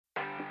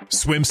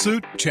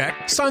Swimsuit? Check.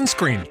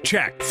 Sunscreen?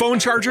 Check. Phone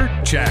charger?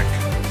 Check.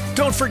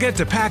 Don't forget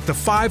to pack the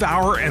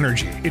 5-Hour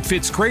Energy. It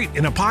fits great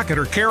in a pocket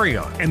or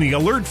carry-on, and the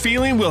alert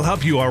feeling will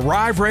help you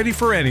arrive ready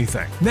for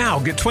anything. Now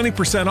get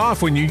 20%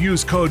 off when you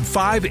use code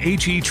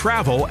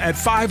 5HETRAVEL at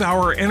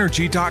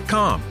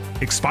 5hourenergy.com.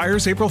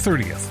 Expires April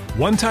 30th.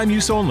 One-time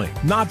use only.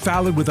 Not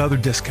valid with other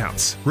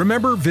discounts.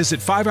 Remember, visit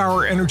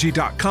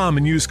 5hourenergy.com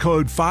and use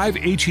code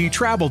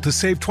 5HETRAVEL to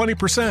save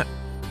 20%.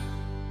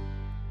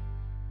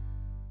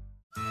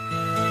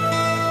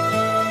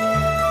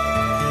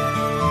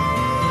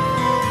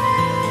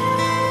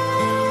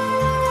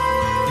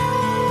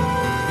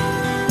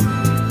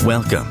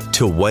 Welcome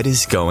to What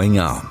is Going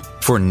Om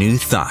for new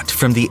thought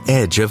from the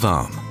edge of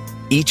Om.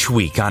 Each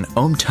week on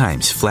Om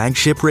Times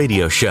flagship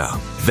radio show,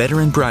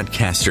 veteran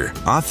broadcaster,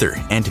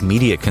 author, and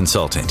media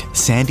consultant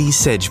Sandy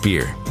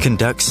Sedgbeer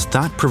conducts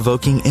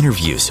thought-provoking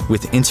interviews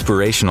with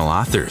inspirational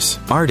authors,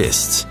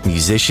 artists,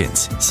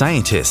 musicians,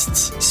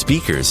 scientists,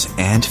 speakers,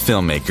 and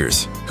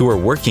filmmakers who are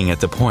working at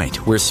the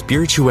point where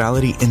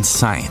spirituality and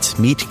science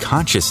meet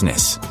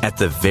consciousness at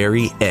the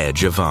very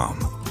edge of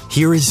Om.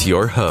 Here is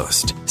your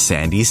host,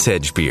 Sandy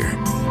Sedgbeer.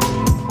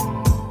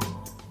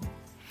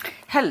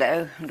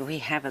 Hello, and we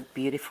have a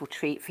beautiful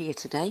treat for you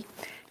today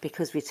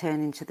because we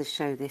turn into the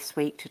show this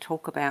week to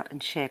talk about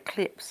and share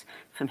clips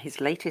from his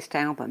latest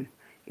album.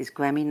 Is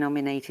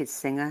Grammy-nominated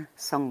singer,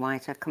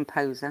 songwriter,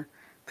 composer,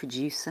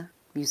 producer,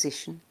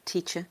 musician,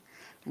 teacher,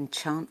 and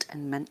chant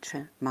and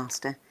mantra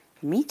master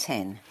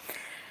Miten.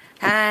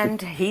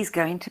 And he's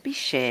going to be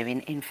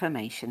sharing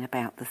information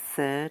about the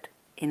third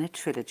in a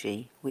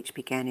trilogy which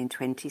began in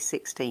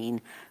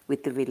 2016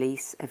 with the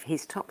release of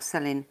his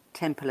top-selling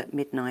Temple at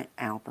Midnight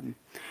album.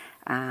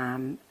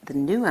 The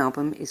new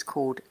album is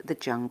called The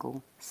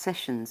Jungle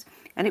Sessions,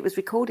 and it was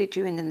recorded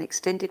during an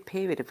extended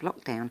period of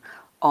lockdown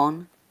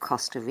on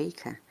Costa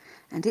Rica.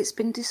 And it's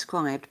been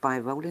described by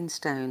Rolling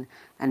Stone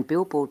and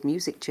Billboard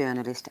music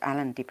journalist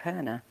Alan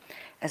DiPerna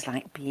as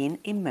like being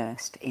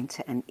immersed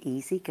into an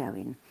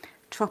easygoing,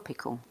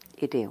 tropical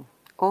idyll,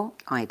 or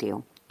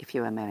ideal if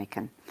you're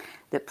American,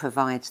 that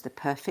provides the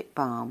perfect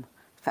balm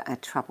for our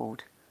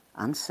troubled,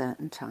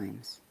 uncertain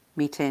times.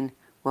 Miten,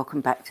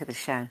 welcome back to the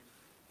show.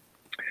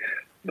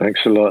 Thanks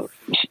a lot,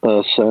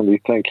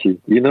 Sandy. Thank you.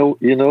 You know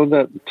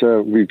that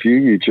review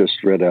you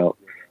just read out.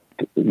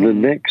 The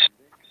next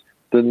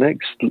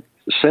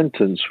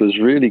sentence was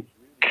really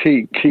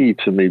key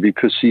to me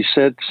because he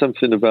said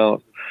something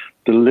about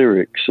the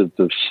lyrics of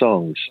the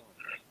songs.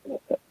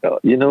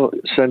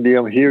 Sandy,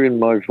 I'm hearing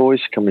my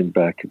voice coming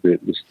back a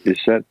bit. Is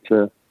that?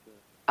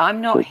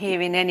 I'm not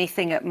hearing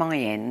anything at my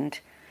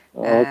end.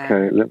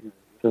 Okay, let me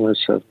turn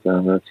myself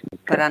down. That's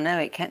okay. But I know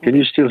it can't. Can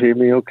you still hear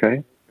me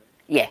okay?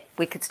 Yeah,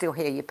 we could still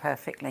hear you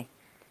perfectly.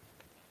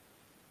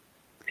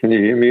 Can you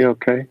hear me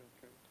okay?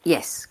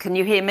 Yes. Can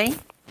you hear me?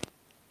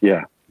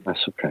 Yeah,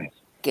 that's okay.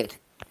 Good.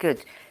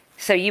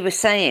 So you were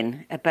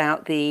saying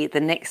about the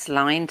next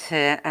line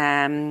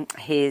to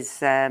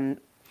his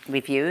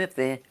review of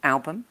the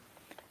album?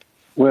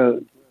 Well,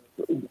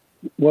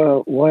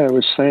 why I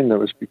was saying that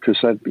was because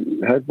I'd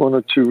had one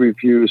or two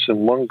reviews, and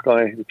one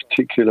guy in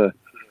particular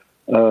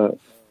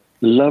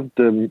loved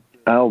the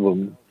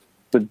album,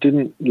 but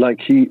didn't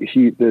like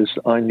there's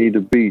I Need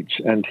a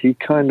Beach, and he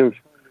kind of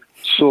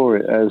saw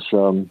it as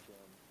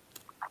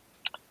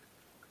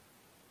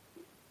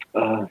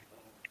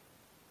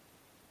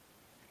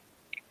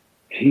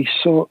he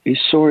saw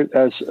it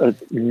as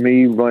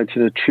me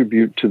writing a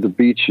tribute to the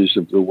beaches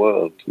of the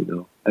world,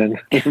 and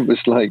it was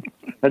like,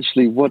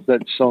 actually what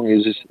that song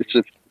is it's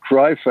a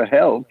cry for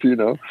help,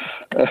 and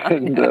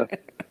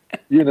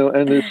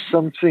and there's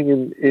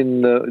something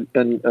in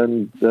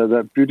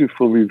that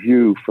beautiful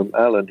review from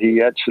Alan.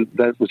 He actually,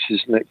 that was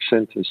his next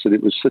sentence, that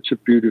it was such a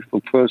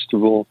beautiful, first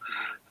of all,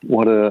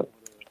 what a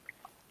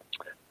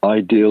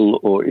ideal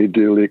or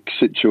idyllic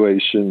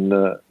situation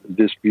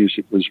this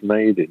music was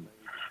made in.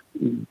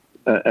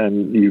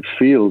 And you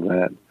feel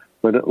that.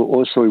 But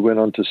also he went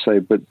on to say,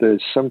 but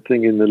there's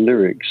something in the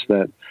lyrics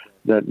that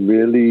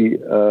really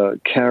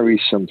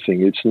carries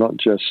something. It's not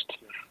just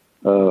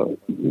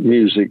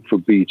music for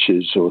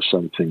beaches or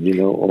something,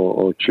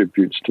 or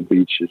tributes to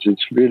beaches.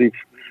 It's really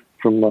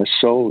from my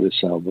soul,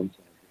 this album.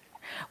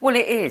 Well,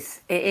 it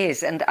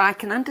is. And I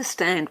can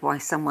understand why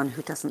someone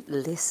who doesn't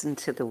listen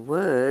to the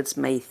words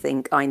may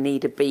think I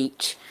Need a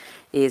Beach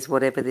is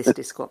whatever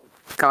this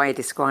guy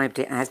described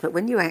it as. But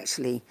when you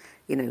actually,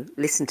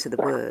 listen to the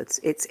words,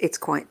 it's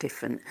quite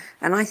different.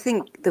 And I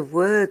think the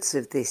words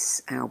of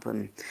this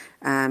album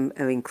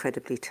are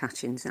incredibly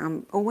touching.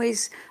 I'm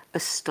always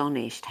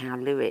astonished how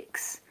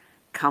lyrics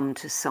come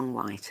to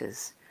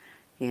songwriters,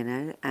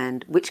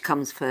 and which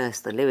comes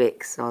first, the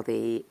lyrics or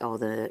the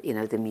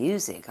the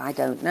music. I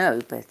don't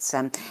know, but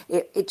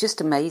it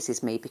just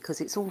amazes me because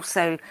it's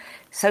also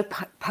so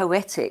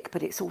poetic,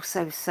 but it's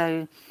also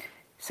so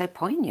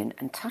poignant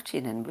and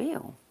touching and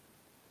real.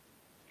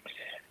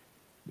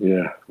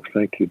 Yeah,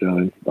 thank you,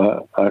 darling.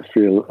 I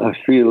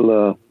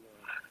feel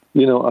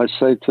I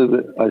say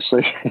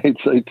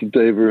to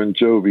David and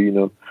Joby,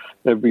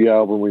 every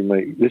album we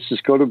make, this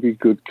has got to be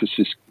good because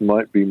this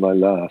might be my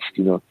last,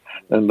 and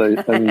they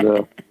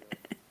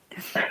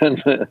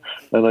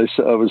and I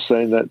was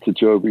saying that to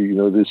Joby,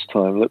 this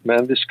time, look,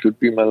 man, this could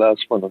be my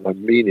last one, and I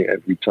mean it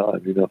every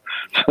time, So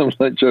I'm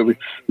like, Joby,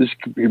 this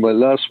could be my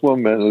last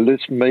one, man, and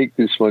let's make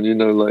this one,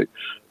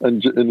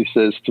 and he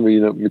says to me,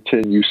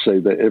 Miten, you say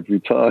that every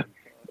time.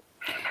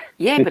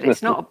 Yeah, but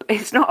it's not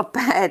a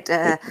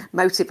bad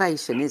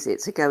motivation, is it,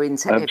 to go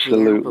into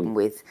Absolutely. every album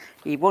with?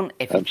 You want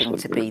everything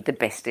to be the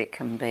best it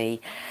can be.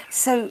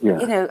 So,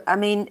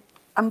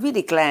 I'm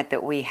really glad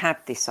that we have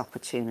this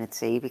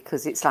opportunity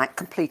because it's like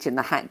completing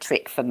the hat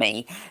trick for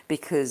me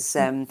because,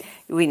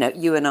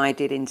 you and I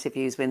did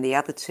interviews when the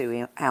other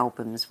two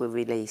albums were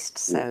released.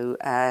 So,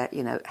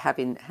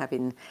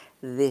 having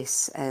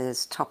this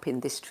as topping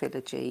this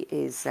trilogy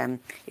is a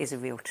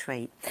real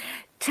treat.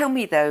 Tell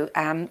me, though,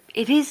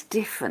 it is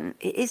different.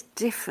 It is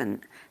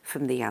different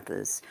from the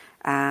others.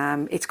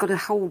 It's got a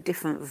whole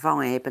different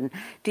vibe. And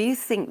do you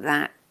think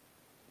that,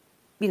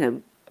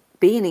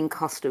 being in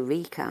Costa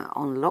Rica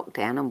on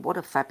lockdown, and what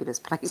a fabulous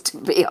place to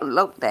be on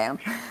lockdown,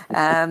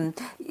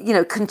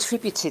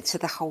 contributed to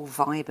the whole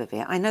vibe of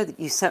it? I know that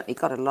you certainly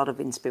got a lot of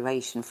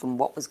inspiration from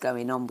what was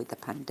going on with the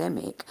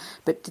pandemic,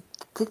 but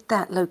did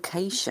that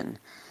location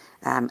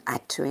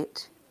add to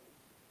it?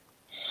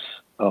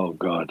 Oh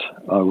God,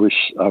 I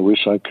wish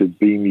I could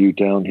beam you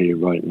down here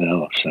right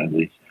now,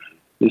 Sandy.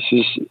 This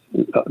is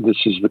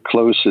the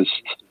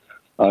closest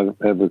I've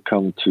ever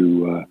come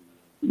to,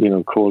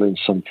 calling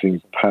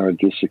something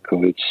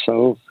paradisical. It's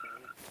so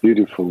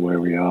beautiful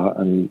where we are,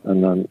 and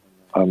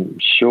I'm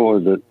sure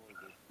that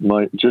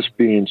just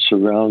being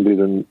surrounded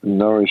and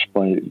nourished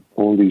by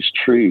all these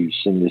trees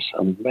and this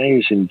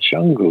amazing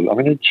jungle. I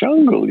mean, a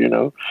jungle,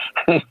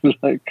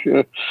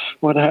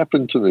 what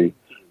happened to me?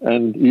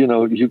 And,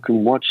 you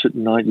can watch at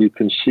night, you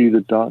can see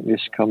the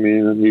darkness come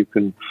in, and you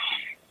can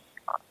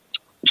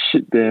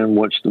sit there and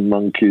watch the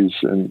monkeys,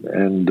 and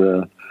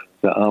the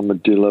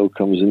armadillo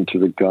comes into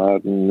the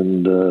garden,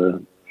 and,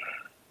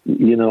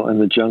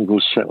 and the jungle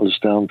settles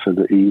down for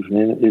the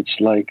evening. It's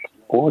like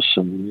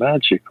awesome,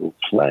 magical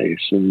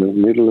place in the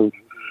middle,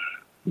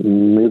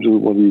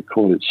 what do you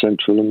call it,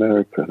 Central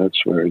America.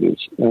 That's where it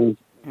is. And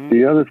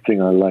the other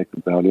thing I like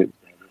about it,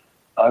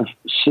 I've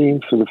seen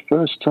for the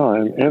first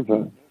time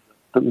ever,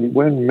 but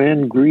when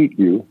men greet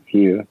you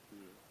here,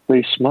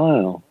 they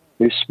smile.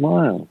 They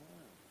smile.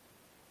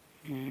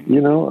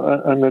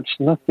 And that's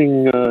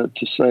nothing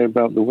to say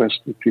about the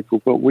Western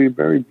people, but we're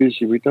very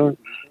busy. We don't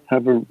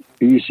have an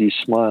easy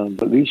smile.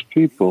 But these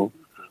people,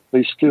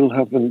 they still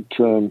haven't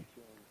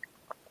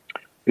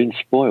been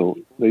spoiled.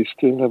 They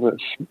still have a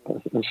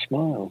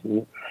smile.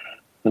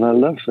 And I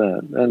love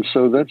that. And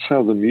so that's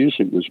how the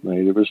music was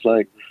made. It was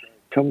like,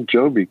 come,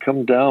 Joby,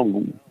 come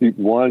down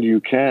while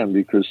you can,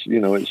 because,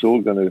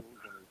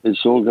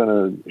 it's all going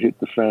to hit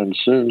the fan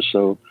soon.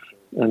 So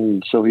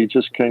he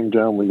just came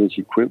down with his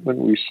equipment.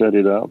 We set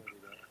it up,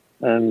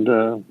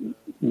 and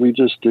we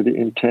just did it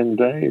in 10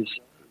 days.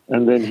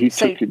 And then he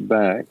took it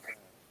back.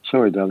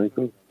 Sorry, darling.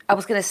 Go. I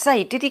was going to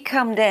say, did he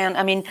come down?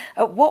 I mean,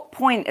 at what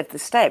point of the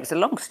stay? It was a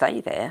long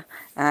stay there.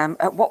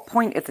 At what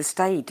point of the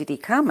stay did he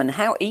come, and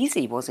how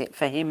easy was it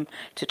for him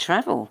to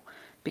travel?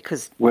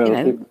 Because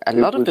a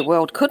lot of the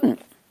world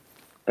couldn't.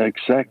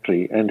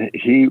 Exactly, and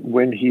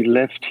when he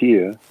left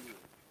here.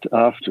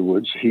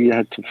 Afterwards, he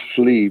had to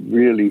flee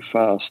really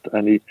fast,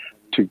 and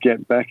to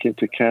get back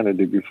into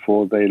Canada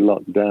before they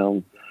locked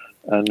down,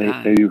 and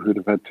he would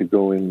have had to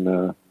go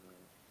in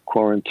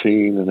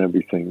quarantine and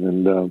everything.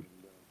 And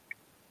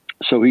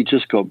so he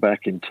just got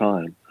back in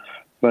time.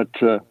 But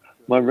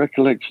my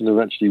recollection of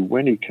actually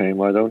when he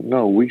came, I don't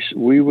know.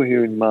 We were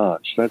here in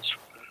March. That's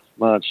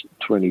March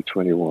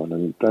 2021,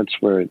 and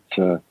that's where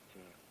the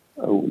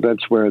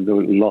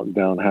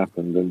lockdown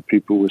happened, and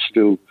people were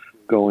still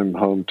going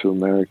home to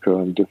America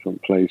and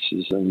different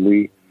places, and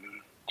we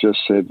just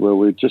said, well,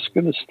 we're just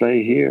going to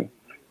stay here.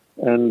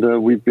 And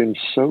we've been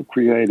so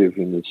creative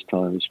in this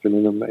time. It's been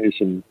an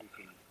amazing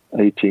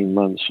 18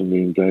 months for me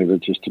and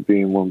David just to be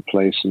in one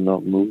place and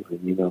not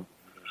moving,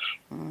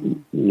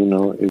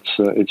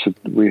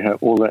 we have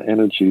all that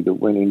energy that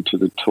went into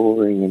the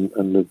touring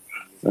and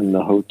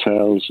the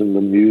hotels and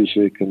the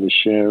music and the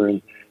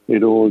sharing.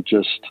 It all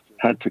just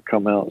had to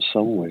come out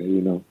somewhere,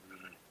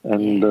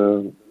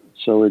 and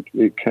so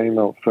it came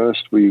out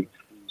first. We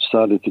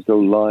started to go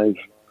live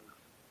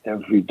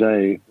every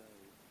day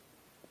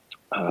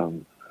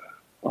on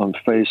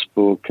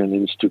Facebook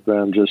and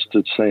Instagram just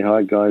to say,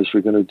 hi, guys,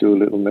 we're going to do a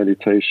little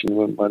meditation.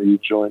 Why don't you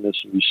join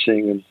us? And we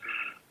sing.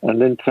 And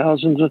then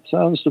thousands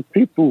of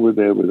people were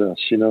there with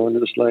us, and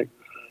it was like,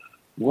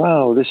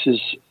 wow, this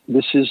is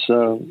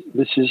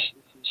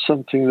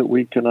something that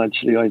we can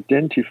actually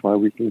identify.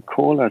 We can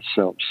call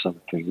ourselves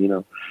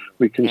something,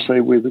 We can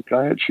say we're the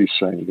Gayatri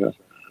Sangha.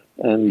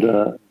 And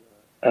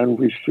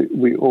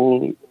we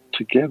all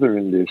together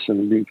in this,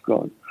 and we've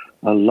got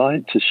a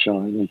light to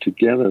shine, and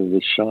together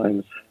the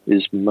shine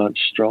is much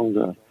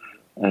stronger,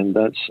 and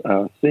that's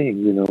our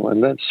thing,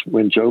 And that's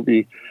when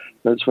Joby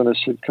that's when I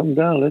said, come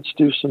down, let's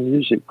do some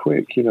music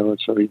quick, you know. And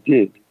so he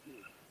did.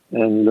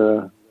 And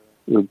the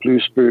Blue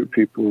Spirit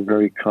people were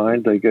very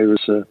kind. They gave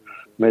us a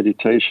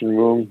meditation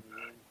room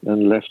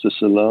and left us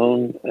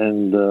alone.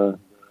 And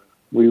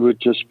we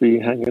would just be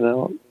hanging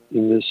out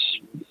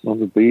on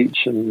the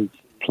beach and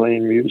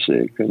playing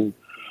music and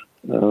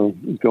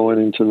going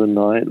into the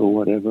night or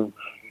whatever.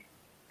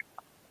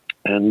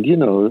 And, you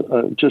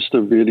know, just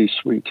a really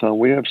sweet time.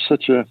 We have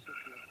such a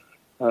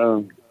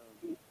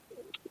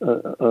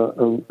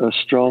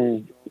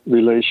strong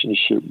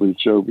relationship with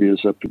Joby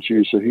as a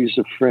producer. He's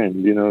a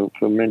friend, you know,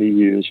 for many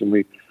years, and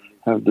we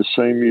have the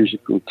same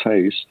musical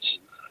tastes.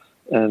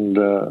 And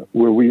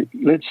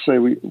let's say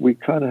we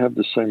kind of have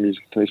the same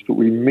musical taste, but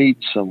we meet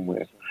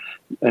somewhere.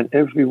 And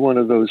every one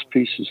of those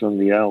pieces on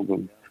the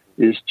album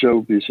is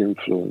Joby's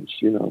influence,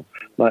 you know.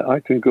 Like I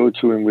can go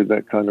to him with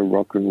that kind of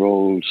rock and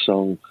roll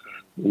song,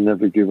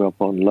 Never Give Up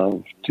on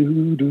Love.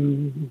 Do,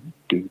 do,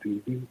 do,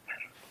 do, do,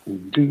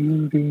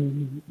 do,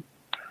 do.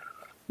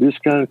 This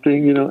kind of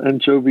thing, you know,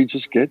 and Joby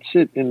just gets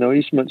it. You know,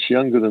 he's much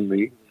younger than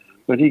me,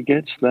 but he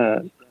gets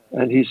that,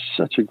 and he's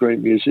such a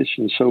great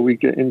musician. So we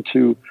get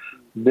into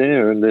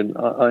there, and then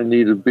I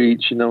Need a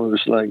Beach, you know, it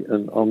was like,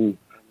 and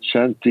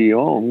Shanti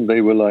Om, they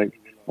were like,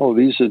 oh,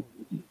 these are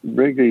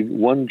reggae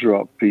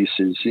one-drop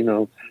pieces, you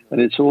know, and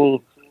it's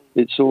all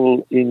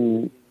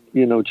in,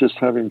 you know, just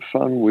having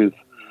fun with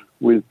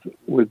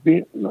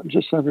being, not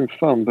just having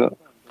fun, but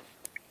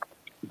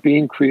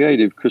being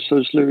creative, because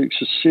those lyrics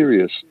are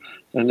serious,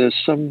 and there's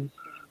some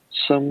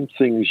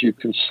things you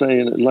can say,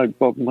 and like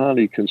Bob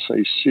Marley can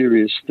say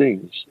serious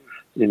things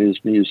in his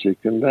music,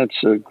 and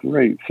that's a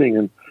great thing.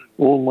 And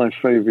all my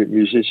favorite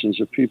musicians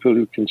are people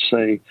who can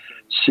say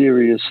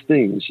serious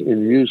things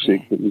in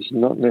music that is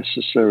not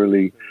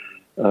necessarily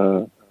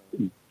doomy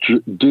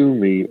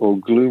or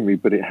gloomy,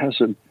 but it has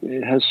some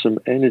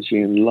energy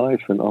and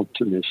life and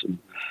optimism,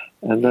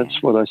 and that's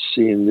what I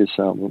see in this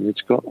album.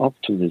 It's got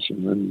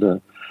optimism,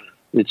 and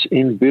it's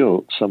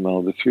inbuilt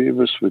somehow. The three of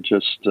us were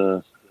just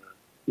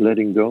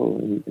letting go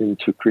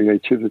into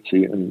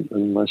creativity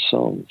and my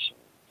songs.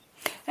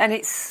 And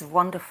it's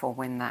wonderful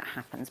when that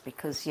happens,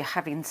 because you're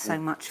having so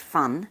much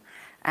fun,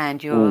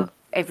 and you're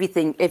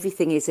everything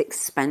is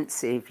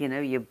expansive, you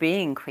know, you're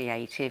being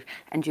creative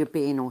and you're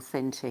being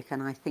authentic,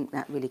 and I think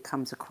that really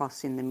comes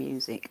across in the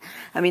music.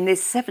 I mean,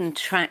 there's 7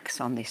 tracks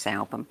on this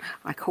album.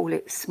 I call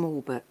it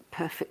small but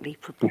perfectly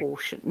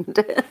proportioned.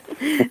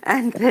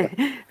 And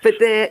but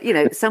they're, you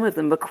know, some of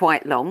them are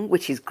quite long,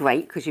 which is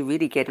great because you're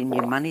really getting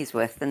your money's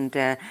worth. And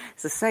as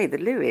I say, the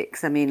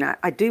lyrics, I mean,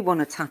 I do want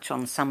to touch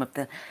on some of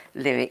the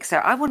lyrics. So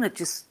I want to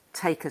just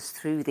take us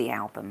through the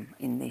album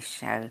in this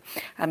show.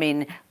 I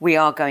mean, we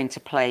are going to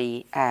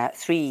play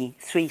three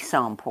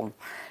sample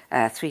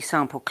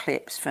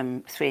clips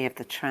from 3 of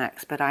the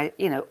tracks, but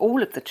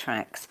all of the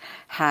tracks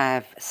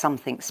have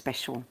something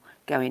special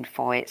going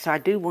for it, so I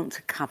do want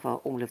to cover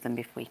all of them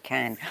if we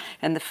can.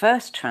 And the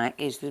first track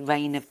is The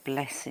Rain of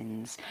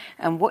Blessings,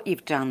 and what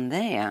you've done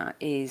there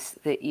is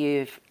that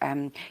you've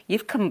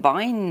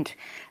combined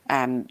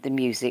the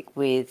music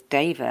with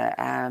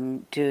Deva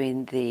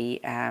doing the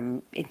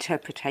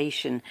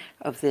interpretation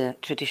of the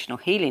traditional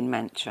healing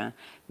mantra,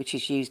 which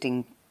is used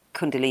in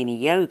Kundalini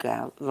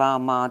Yoga,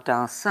 Rama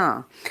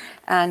Dasa.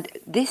 And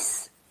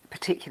this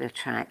particular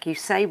track, you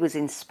say, was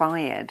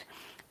inspired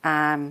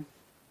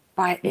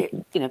by it,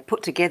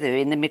 put together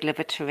in the middle of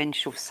a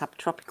torrential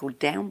subtropical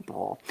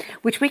downpour,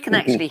 which we can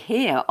actually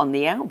hear on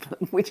the album,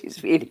 which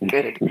is really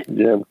good.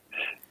 Yeah,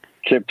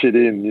 kept it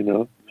in,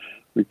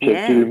 we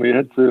kept it in. We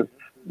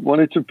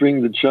wanted to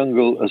bring the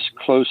jungle as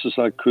close as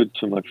I could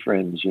to my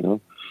friends, and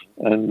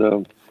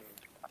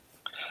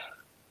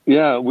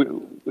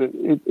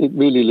it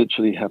really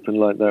literally happened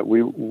like that.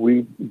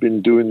 We've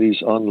been doing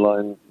these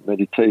online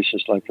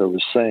meditations, like I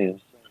was saying,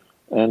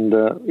 and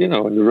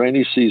and the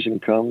rainy season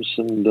comes,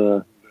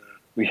 and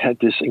we had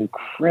this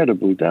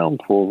incredible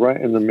downpour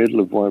right in the middle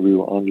of while we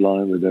were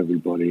online with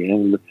everybody.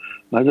 And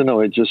I don't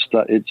know, it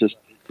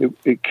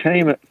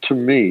came to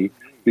me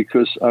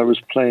because I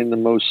was playing the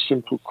most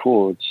simple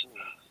chords.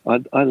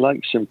 I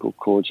like simple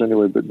chords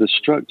anyway, but the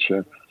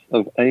structure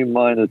of A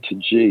minor to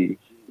G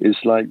is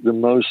like the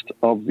most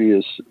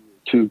obvious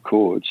 2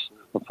 chords,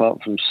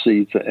 apart from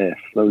C to F.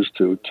 Those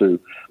 2 are 2,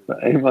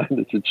 but A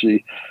minor to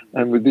G.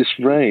 And with this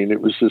rain,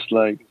 it was just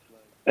like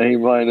A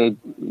minor,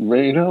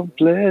 rain of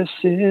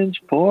blessings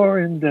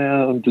pouring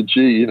down to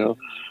G,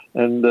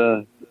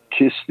 and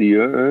kiss the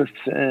earth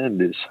and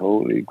this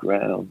holy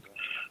ground.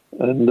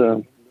 And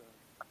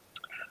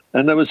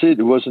that was it.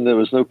 There was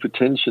no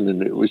pretension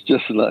in it. It was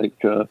just like,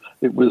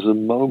 it was a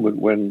moment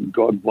when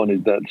God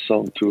wanted that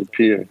song to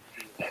appear.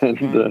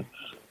 And,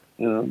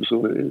 that's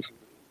all it is.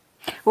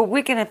 Well,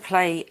 we're going to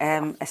play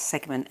a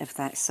segment of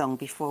that song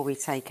before we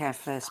take our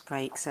first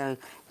break. So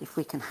if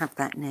we can have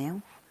that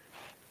now.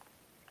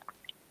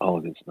 Oh,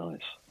 that's nice.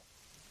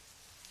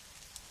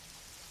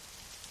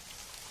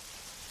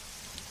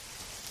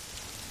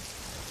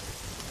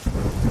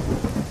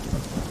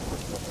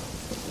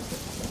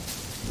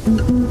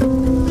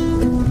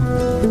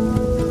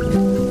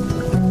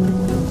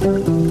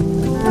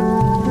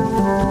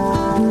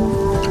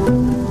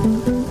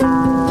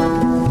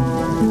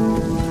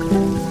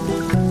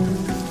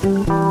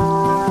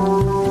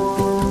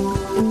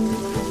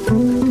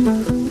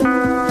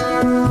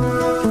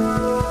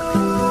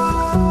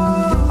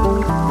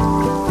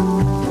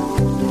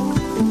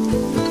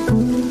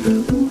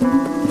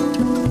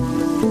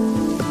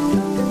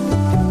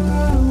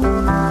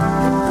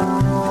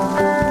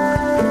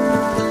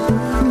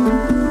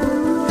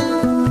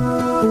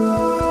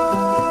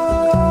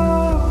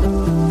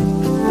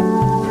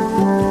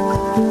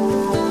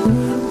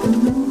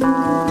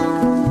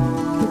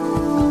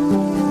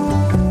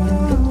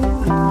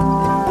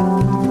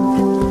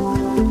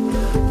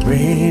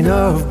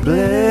 of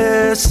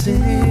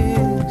blessings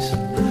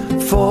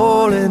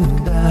falling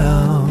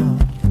down.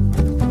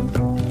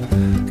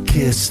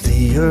 Kiss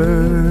the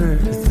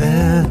earth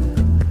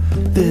and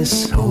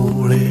this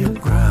holy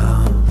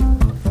ground.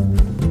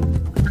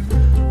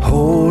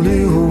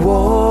 Holy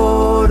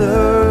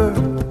water,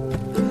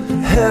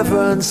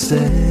 heaven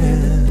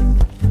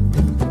sent.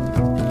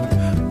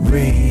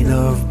 Rain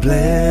of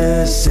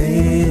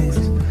blessings,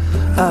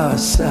 our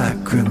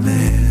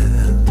sacrament.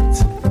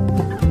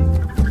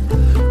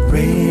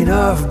 Rain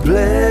of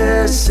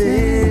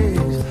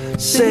blessings,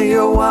 sing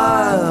a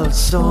wild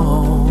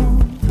song.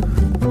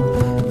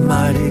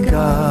 Mighty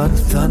God of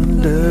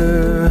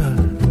thunder,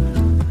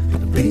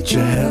 beat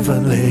your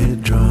heavenly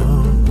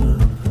drum.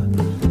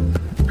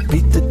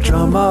 Beat the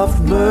drum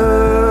of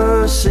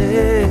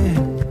mercy,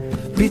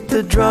 beat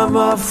the drum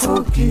of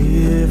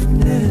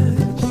forgiveness,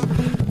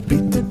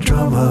 beat the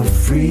drum of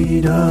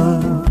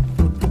freedom.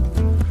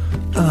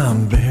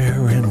 I'm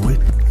bearing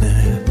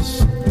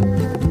witness.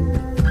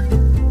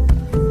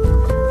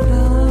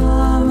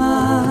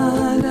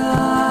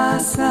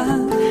 Ramadasa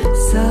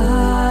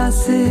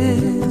Sase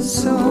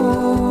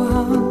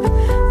Soham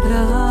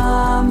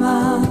Ramadasa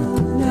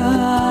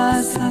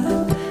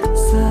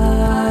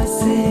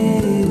Sase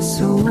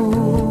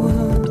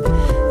Soham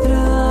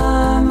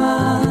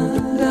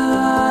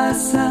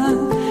Ramadasa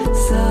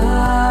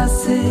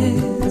Sase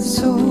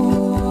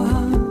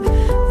Soham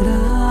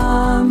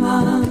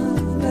Ramadasa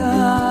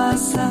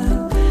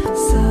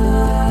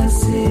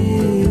Sase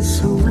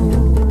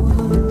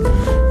Soham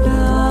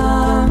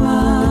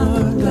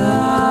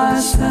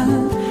Ramadasa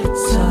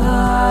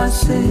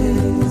Sase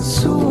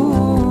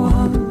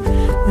Soham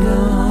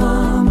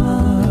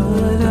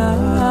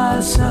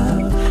Ramadasa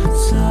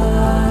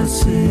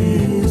Sase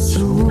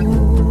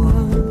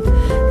Soham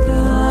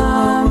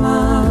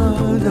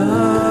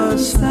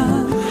Ramadasa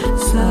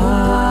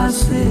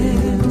Sase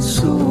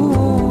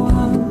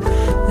Soham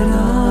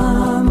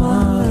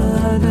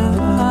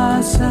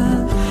Ramadasa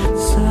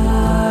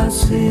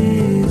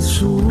Sase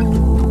Soham.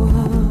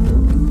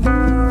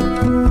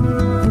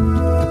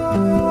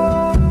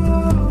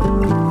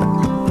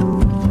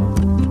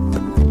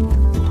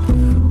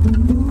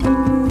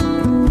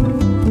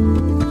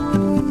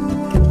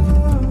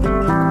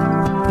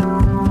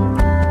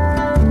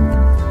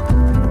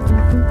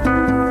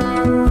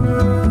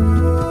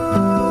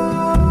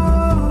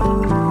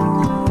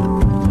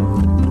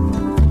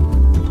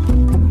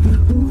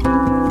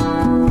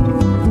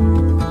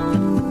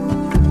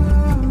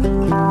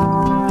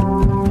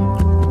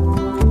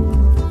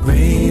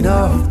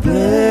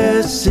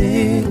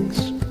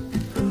 Blessings,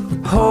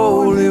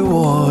 holy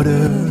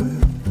water,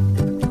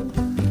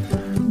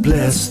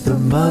 bless the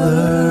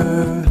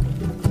mother,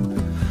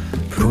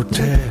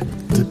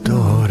 protect the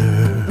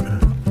daughter,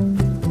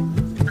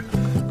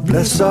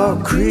 bless all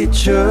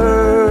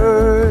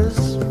creatures,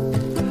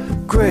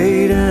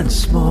 great and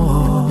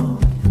small,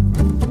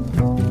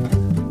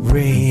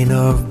 rain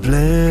of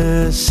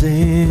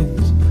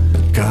blessings,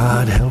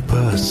 God help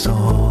us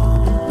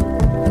all.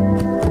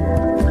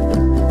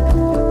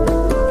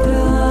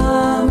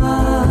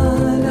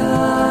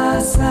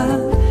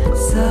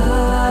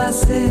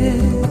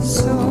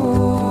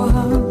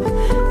 Soham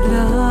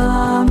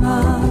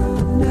Ramadasa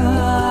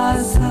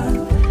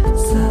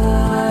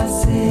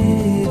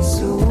Sase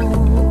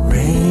Soham.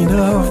 Rain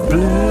of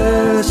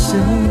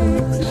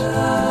blessings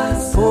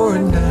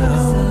pouring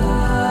down.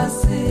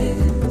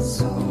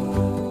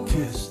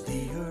 Kiss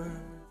the earth.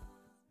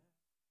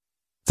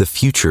 The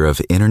future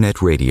of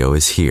internet radio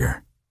is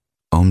here.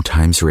 Om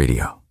Times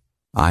Radio.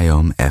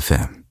 IOM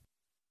FM.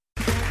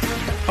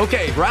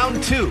 Okay,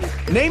 round two.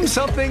 Name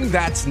something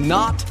that's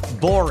not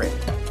boring.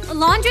 A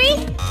laundry?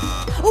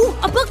 Ooh,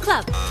 a book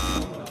club.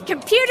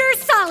 Computer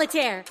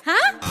solitaire,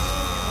 huh?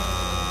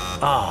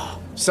 Ah, oh,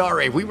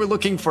 sorry, we were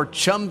looking for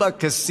Chumba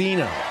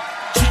Casino.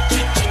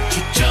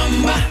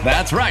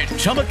 That's right,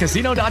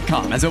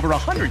 ChumbaCasino.com has over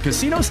 100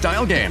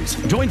 casino-style games.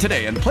 Join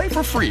today and play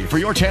for free for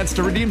your chance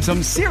to redeem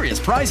some serious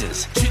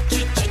prizes.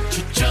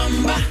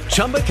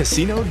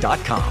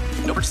 ChumbaCasino.com.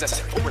 No purchase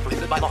necessary. Void where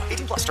prohibited by law.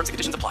 18+ terms and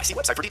conditions apply. See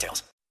website for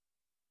details.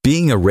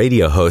 Being a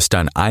radio host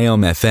on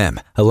IOM FM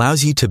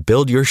allows you to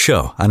build your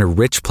show on a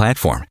rich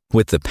platform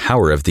with the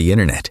power of the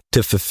internet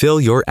to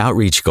fulfill your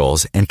outreach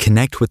goals and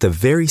connect with a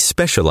very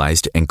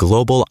specialized and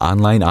global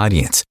online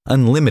audience,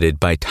 unlimited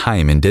by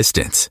time and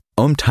distance.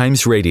 Om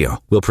Times Radio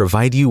will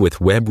provide you with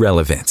web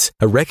relevance,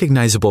 a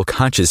recognizable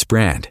conscious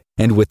brand,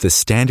 and with the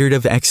standard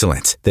of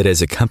excellence that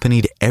has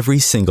accompanied every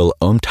single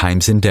Om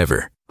Times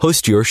endeavor.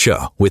 Host your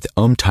show with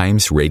Om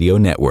Times Radio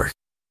Network.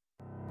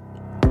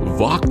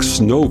 Vox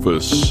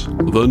Novus,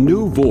 the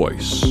new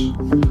voice.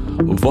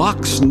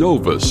 Vox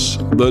Novus,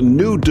 the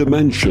new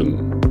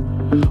dimension.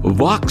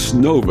 Vox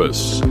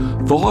Novus,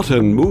 thought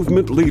and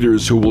movement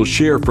leaders who will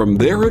share from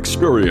their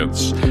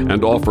experience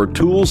and offer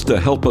tools to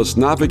help us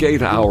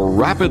navigate our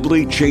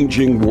rapidly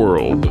changing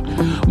world.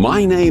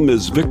 My name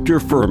is Victor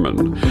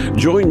Furman.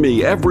 Join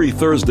me every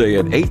Thursday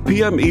at 8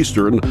 p.m.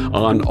 Eastern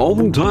on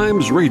Om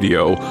Times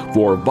Radio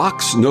for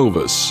Vox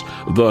Novus,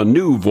 the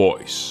new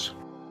voice.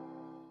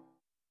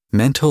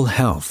 Mental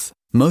health.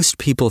 Most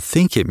people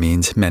think it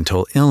means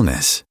mental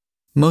illness.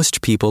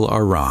 Most people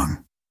are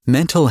wrong.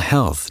 Mental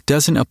health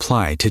doesn't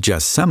apply to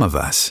just some of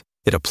us.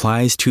 It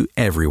applies to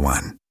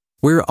everyone.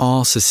 We're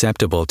all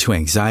susceptible to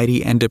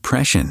anxiety and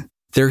depression.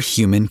 They're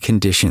human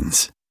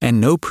conditions. And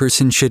no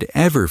person should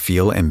ever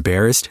feel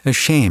embarrassed,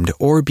 ashamed,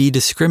 or be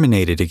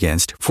discriminated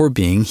against for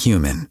being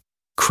human.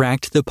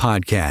 Cracked the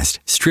podcast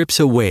strips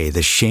away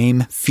the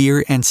shame,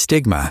 fear, and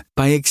stigma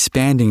by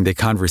expanding the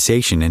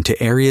conversation into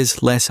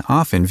areas less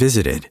often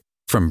visited.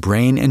 From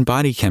brain and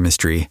body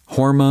chemistry,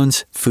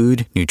 hormones,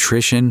 food,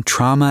 nutrition,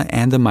 trauma,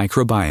 and the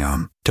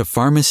microbiome, to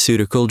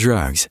pharmaceutical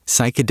drugs,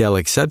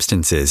 psychedelic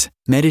substances,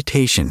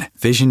 meditation,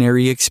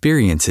 visionary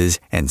experiences,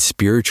 and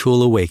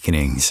spiritual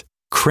awakenings.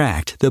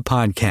 Cracked the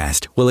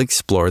podcast will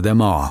explore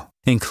them all,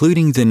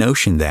 including the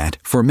notion that,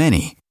 for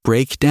many,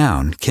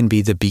 breakdown can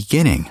be the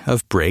beginning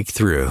of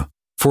breakthrough.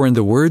 For in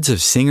the words of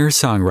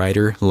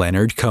singer-songwriter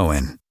Leonard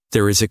Cohen,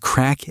 there is a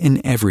crack in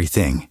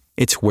everything.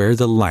 It's where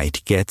the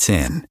light gets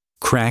in.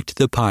 Cracked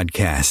the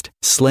podcast,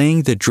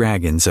 slaying the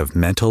dragons of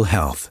mental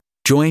health.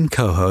 Join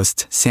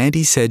co-hosts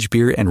Sandy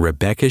Sedgbeer and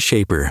Rebecca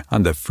Shaper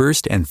on the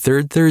first and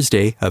third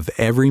Thursday of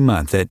every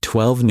month at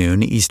 12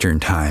 noon Eastern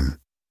Time.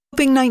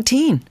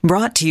 Coping-19,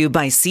 brought to you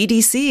by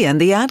CDC and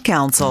the Ad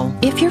Council.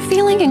 If you're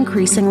feeling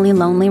increasingly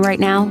lonely right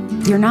now,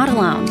 you're not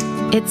alone.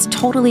 It's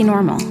totally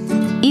normal.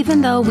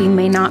 Even though we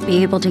may not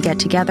be able to get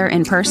together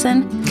in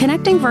person,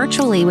 connecting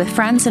virtually with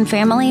friends and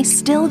family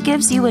still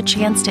gives you a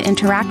chance to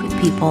interact with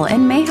people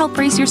and may help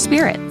raise your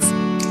spirits.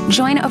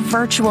 Join a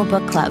virtual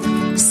book club,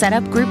 set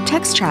up group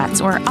text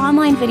chats, or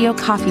online video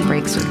coffee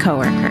breaks with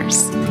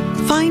coworkers.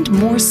 Find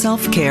more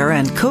self-care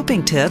and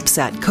coping tips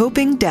at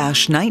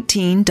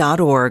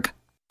coping-19.org.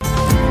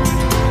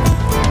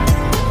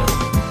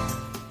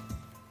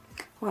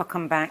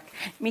 Welcome back.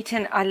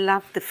 Meetin, I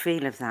love the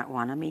feel of that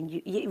one. I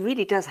mean, it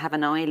really does have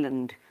an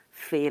island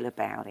feel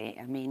about it.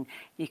 I mean,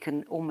 you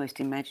can almost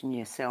imagine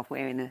yourself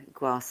wearing a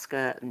grass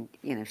skirt and,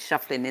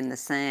 shuffling in the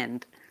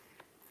sand.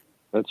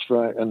 That's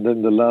right. And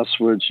then the last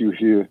words you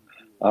hear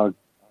are,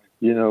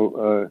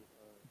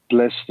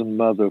 bless the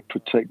mother,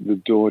 protect the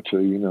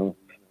daughter,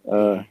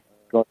 God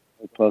help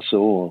us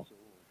all.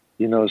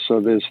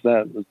 So there's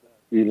that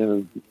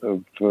feeling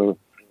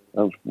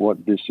of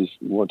what this is,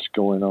 what's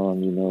going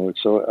on,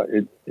 So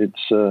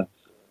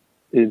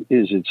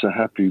it's a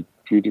happy,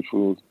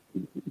 beautiful,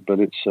 but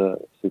it's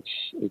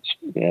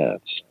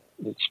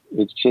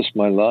just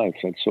my life.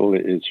 That's all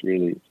it is,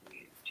 really.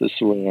 Just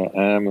the way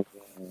I am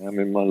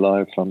in my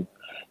life. I'm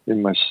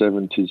in my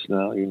 70s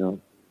now,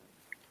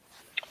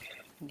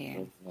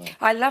 Yeah,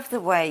 I love the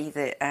way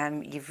that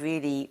you've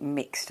really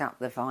mixed up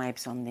the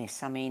vibes on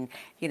this. I mean,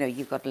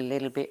 you've got a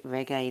little bit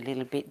reggae, a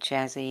little bit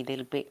jazzy, a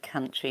little bit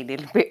country, a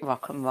little bit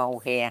rock and roll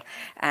here,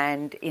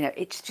 and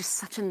it's just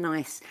such a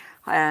nice,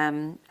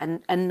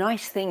 a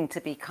nice thing to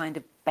be kind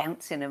of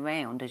bouncing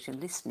around as you're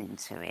listening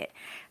to it.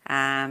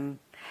 And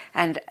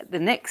the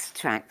next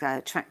track,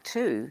 track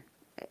 2,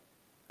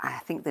 I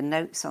think the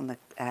notes on the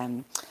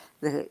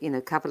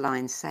cover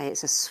lines say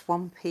it's a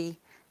swampy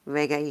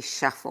reggae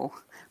shuffle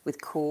with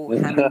cool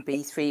Hammond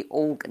B3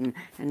 organ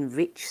and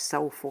rich,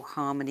 soulful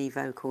harmony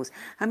vocals.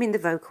 I mean, the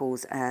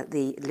vocals,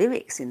 the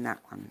lyrics in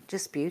that one,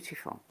 just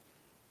beautiful.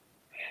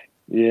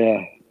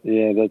 Yeah,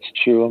 that's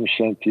true. I'm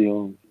Shanty.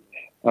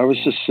 I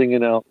was just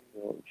singing out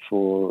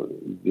for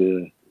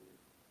the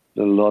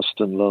lost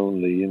and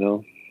lonely,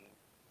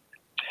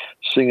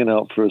 Singing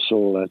out for us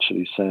all,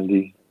 actually,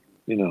 Sandy,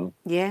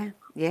 Yeah.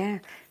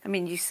 I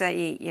mean, you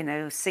say,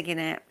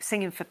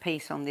 singing for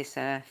peace on this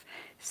earth,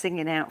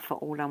 singing out for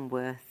all I'm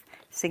worth,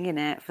 singing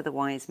out for the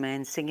wise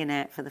man, singing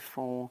out for the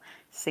fool,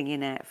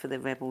 singing out for the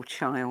rebel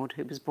child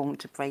who was born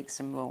to break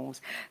some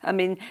rules. I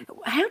mean,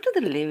 how do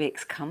the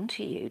lyrics come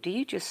to you? Do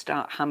you just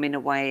start humming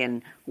away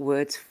and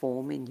words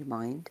form in your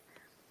mind?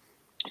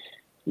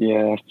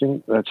 Yeah, I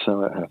think that's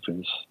how it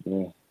happens.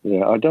 Yeah.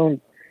 I don't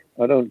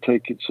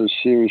take it so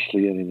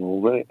seriously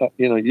anymore. But,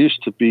 it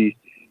used to be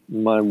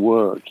my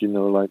work,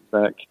 like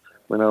back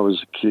when I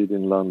was a kid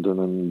in London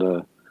and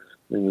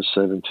in the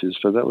 70s.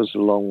 But that was a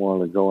long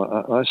while ago.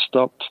 I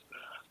stopped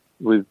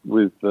with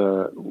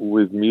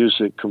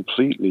music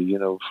completely,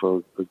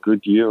 for a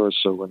good year or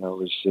so when I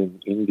was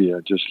in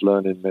India, just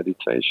learning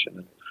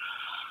meditation,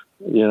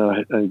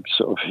 and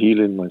sort of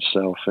healing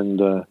myself. And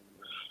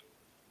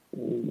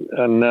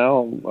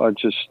now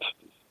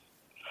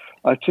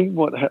I think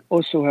what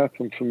also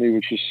happened for me,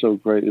 which is so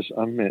great, is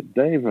I met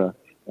Deva,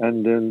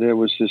 and then there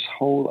was this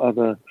whole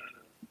other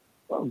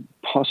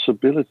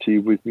possibility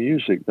with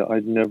music that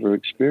I'd never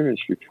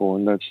experienced before,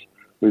 and that's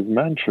with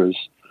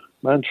mantras.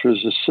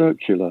 Mantras are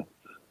circular.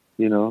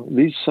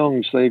 These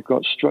songs, they've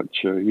got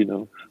structure,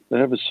 they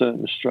have a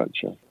certain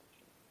structure.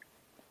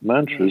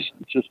 Mantras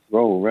just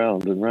roll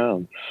round and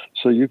round.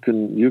 So you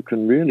can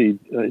really,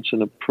 it's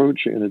an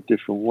approach it in a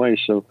different way.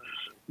 So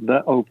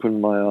that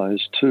opened my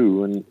eyes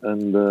too.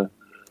 And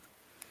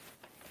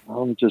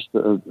I'm just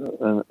at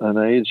an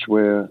age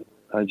where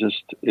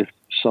if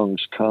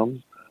songs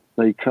come,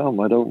 they come.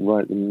 I don't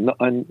write them.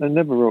 I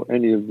never wrote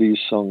any of these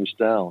songs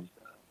down.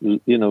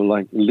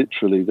 like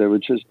literally,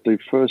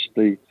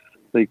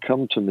 they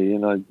come to me,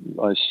 and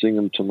I sing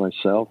them to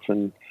myself,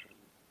 and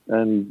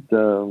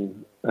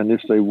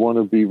if they want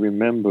to be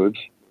remembered,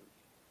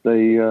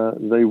 they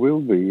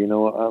will be.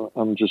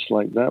 I'm just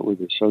like that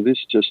with it. So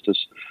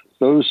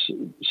those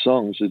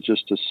songs are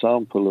just a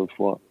sample of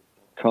what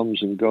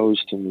comes and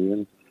goes to me,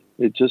 and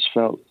it just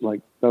felt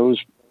like those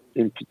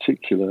in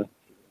particular,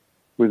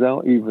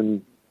 without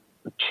even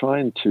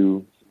trying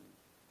to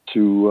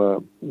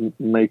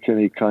make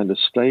any kind of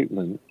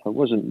statement. I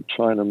wasn't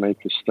trying to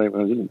make a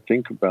statement. I didn't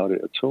think about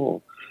it at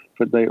all.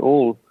 But they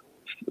all,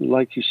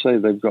 like you say,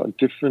 they've got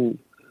different,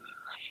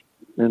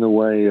 in a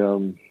way,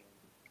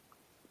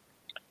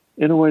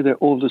 they're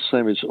all the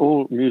same. It's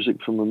all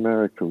music from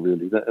America,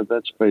 really.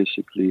 That's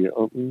basically,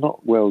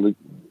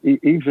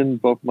 even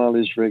Bob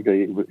Marley's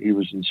reggae, he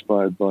was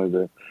inspired by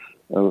the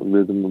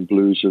rhythm and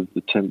blues of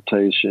the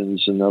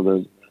Temptations and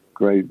other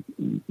great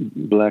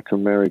Black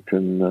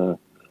American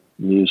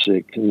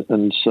music.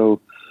 And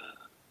so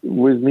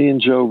with me and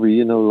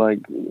Joby, like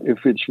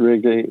if it's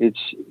reggae,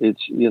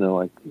 it's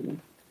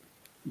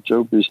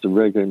Joby's the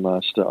reggae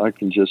master.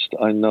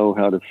 I know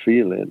how to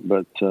feel it,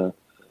 but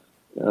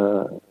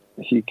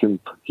he can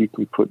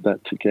put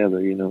that together,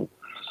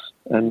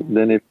 and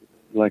then if,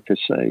 like I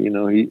say,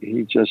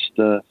 he just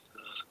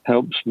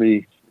helps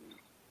me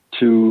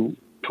to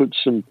put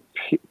some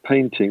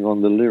painting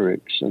on the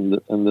lyrics, and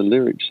the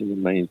lyrics are the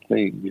main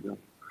thing,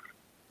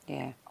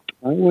 Yeah.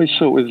 I always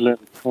thought with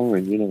Leonard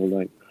Cohen,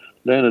 like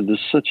Leonard is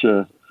such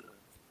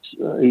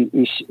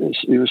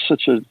he was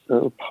such a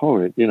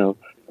poet,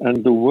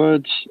 and the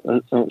words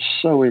are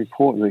so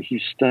important that he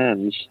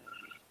stands.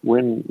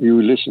 When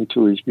you listen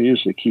to his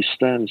music, he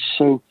stands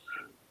so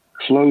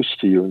close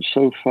to you and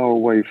so far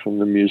away from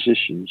the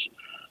musicians.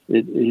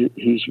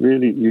 He's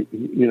really,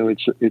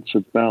 it's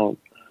about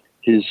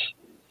his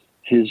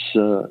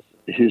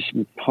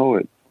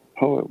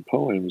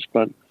poems,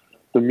 but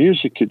the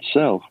music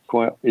itself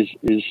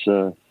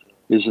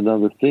is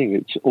another thing.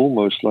 It's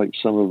almost like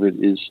some of it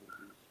is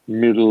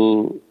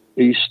Middle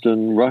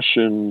Eastern,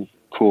 Russian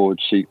chord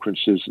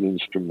sequences and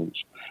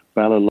instruments,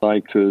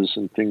 balalaikas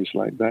and things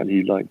like that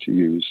he liked to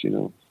use,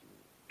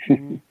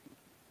 Mm-hmm.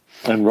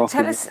 and rock.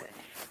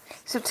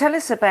 Tell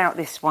us about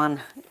this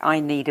one, I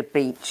Need a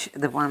Beach,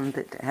 the one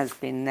that has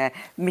been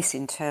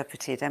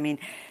misinterpreted. I mean,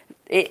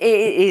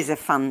 it's a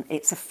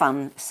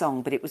fun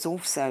song, but it was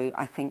also,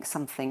 I think,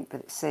 something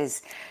that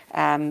says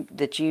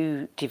that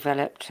you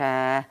developed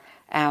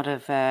out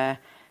of the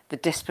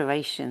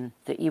desperation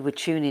that you were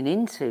tuning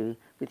into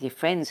with your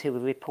friends who were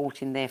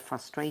reporting their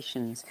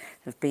frustrations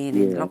of being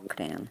in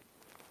lockdown.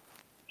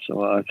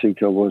 So I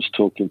think I was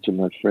talking to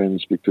my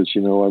friends because, I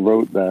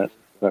wrote that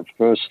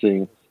first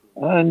thing,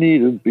 I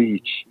need a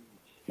beach.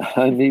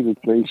 I need a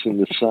place in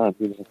the sun.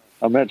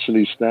 I'm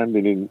actually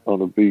standing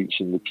on a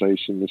beach in the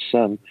place in the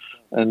sun.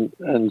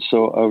 And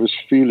so I was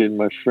feeling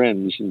my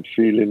friends and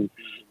feeling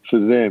for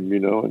them,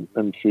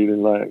 and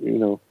feeling like,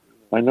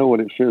 I know what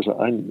it feels like.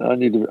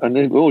 And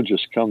it all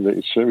just come that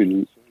it's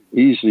very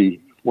easy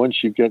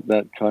once you get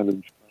that kind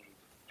of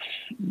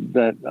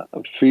that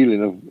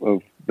feeling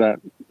of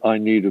that I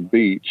need a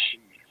beach.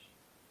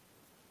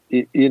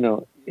 It.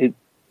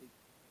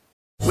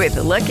 With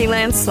the Lucky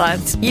Land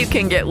Slots, you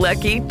can get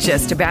lucky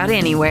just about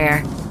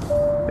anywhere.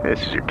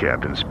 This is your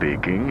captain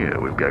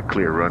speaking. We've got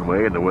clear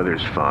runway and the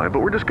weather's fine, but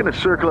we're just going to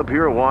circle up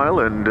here a while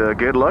and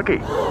get lucky.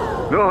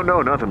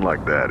 No, nothing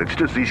like that. It's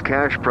just these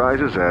cash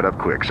prizes add up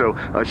quick. So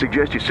I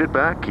suggest you sit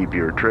back, keep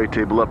your tray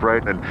table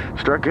upright, and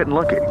start getting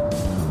lucky.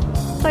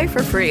 Play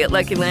for free at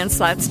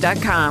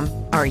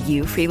LuckyLandSlots.com. Are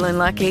you feeling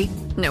lucky?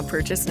 No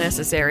purchase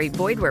necessary.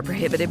 Void where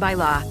prohibited by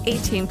law.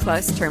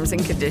 18+ terms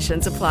and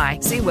conditions apply.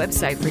 See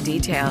website for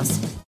details.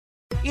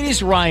 It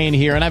is Ryan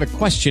here, and I have a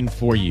question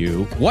for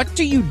you. What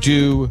do you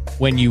do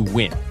when you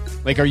win?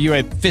 Like, are you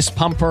a fist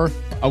pumper,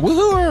 a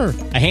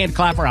woohooer, a hand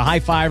clapper, a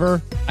high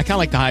fiver? I kind of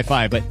like the high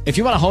five, but if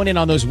you want to hone in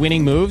on those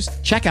winning moves,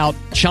 check out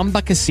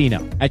Chumba Casino.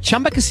 At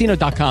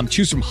ChumbaCasino.com,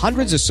 choose from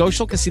hundreds of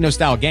social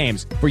casino-style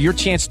games for your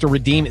chance to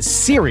redeem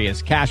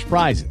serious cash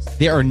prizes.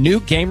 There are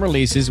new game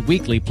releases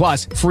weekly,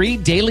 plus free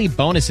daily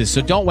bonuses, so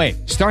don't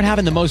wait. Start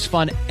having the most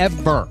fun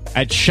ever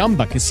at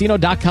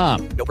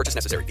ChumbaCasino.com. No purchase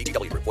necessary.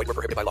 VGW. Void where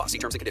prohibited by law. See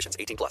terms and conditions.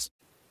 18+.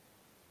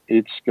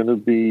 It's going to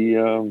be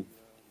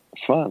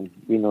fun,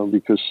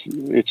 because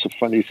it's a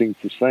funny thing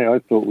to say. I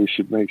thought we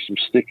should make some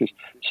stickers,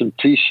 some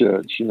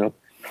T-shirts,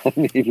 I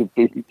need a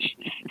beach.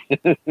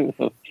 I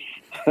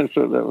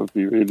thought that would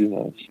be really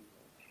nice.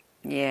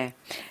 Yeah.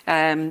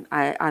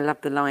 I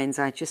love the lines,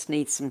 I just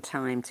need some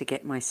time to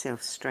get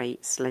myself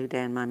straight, slow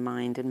down my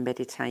mind and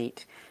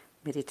meditate.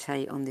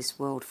 Meditate on this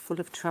world full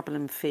of trouble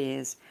and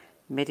fears.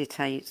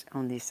 Meditate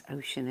on this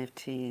ocean of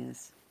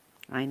tears.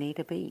 I need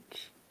a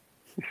beach.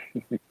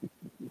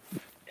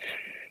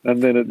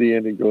 And then at the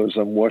end it goes,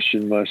 I'm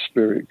washing my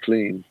spirit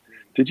clean.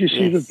 Did you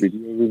see the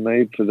video we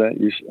made for that?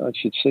 I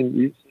should send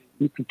you.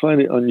 You can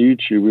find it on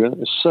YouTube.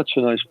 It's such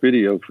a nice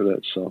video for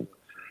that song.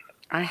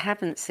 I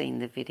haven't seen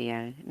the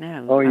video.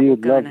 No. Oh, I will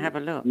go and have a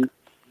look.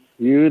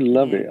 You'd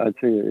love it. I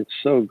tell you, it's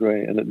so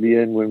great. And at the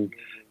end, when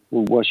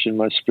washing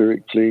my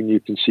spirit clean. You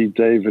can see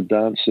David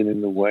dancing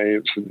in the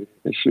waves.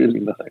 It's really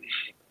nice.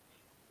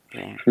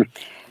 Yeah.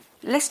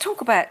 Let's talk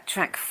about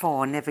track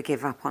 4, Never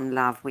Give Up on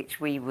Love, which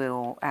we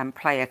will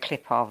play a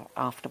clip of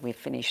after we've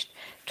finished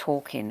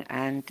talking.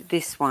 And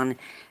this one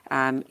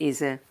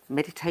is a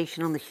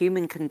meditation on the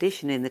human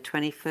condition in the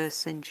 21st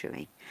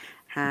century.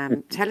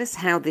 Tell us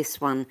how this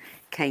one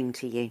came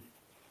to you.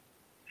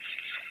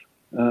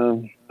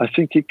 I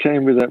think it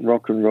came with that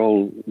rock and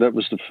roll. That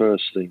was the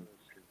first thing.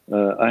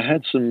 I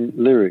had some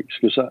lyrics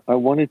because I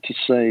wanted to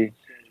say,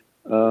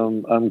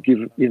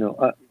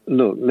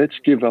 look, let's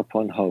give up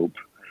on hope.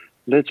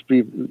 Let's be,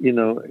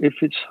 if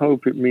it's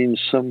hope, it means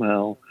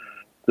somehow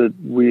that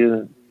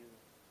we're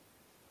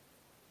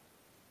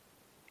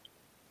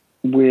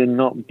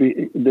not,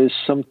 there's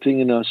something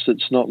in us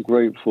that's not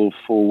grateful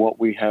for what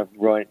we have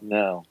right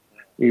now.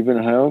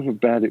 Even however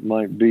bad it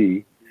might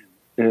be,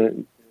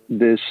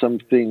 there's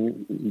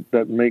something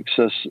that makes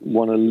us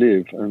want to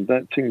live. And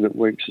that thing that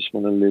makes us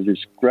want to live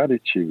is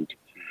gratitude.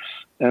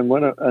 And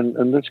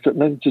and that's got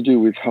nothing to do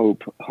with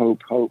hope.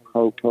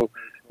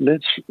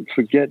 Let's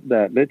forget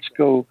that. Let's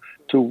go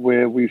to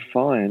where we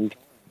find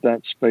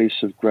that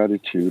space of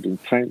gratitude and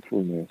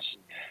thankfulness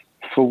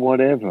for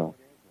whatever.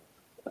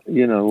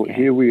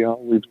 Here we are,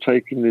 we've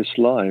taken this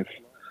life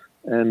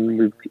and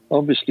we've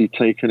obviously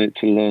taken it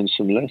to learn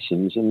some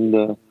lessons.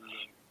 And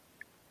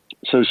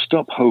so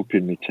stop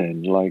hoping it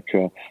end.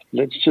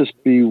 Let's just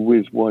be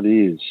with what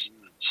is.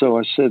 So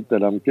I said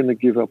that I'm going to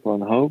give up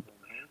on hope.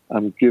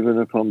 I'm giving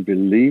up on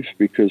belief,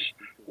 because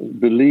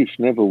belief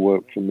never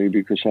worked for me,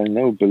 because I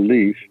know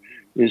belief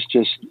is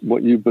just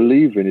what you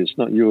believe in. It's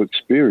not your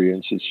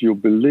experience, it's your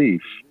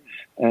belief.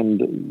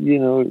 And,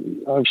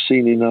 I've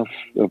seen enough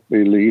of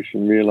belief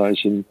and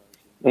realizing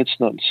that's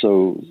not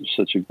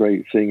such a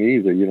great thing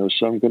either,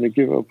 so I'm going to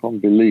give up on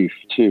belief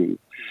too.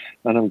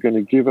 And I'm going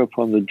to give up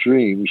on the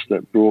dreams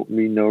that brought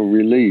me no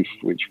relief,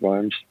 which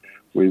rhymes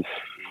with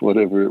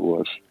whatever it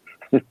was.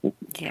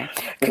 Yeah.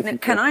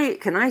 Can I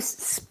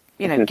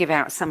give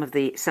out some of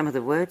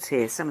the words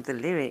here, some of the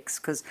lyrics,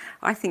 because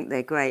I think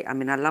they're great. I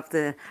mean, I love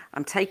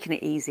I'm taking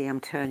it easy, I'm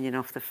turning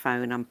off the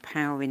phone, I'm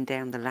powering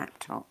down the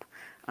laptop,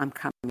 I'm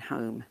coming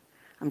home,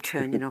 I'm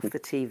turning off the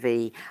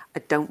TV, I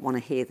don't want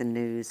to hear the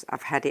news,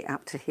 I've had it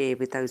up to here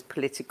with those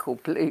political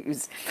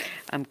blues,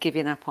 I'm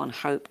giving up on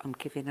hope, I'm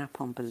giving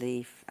up on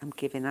belief, I'm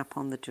giving up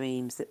on the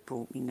dreams that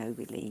brought me no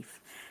relief,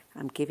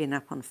 I'm giving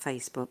up on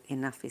Facebook,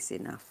 enough is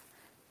enough,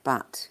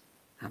 but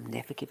I'm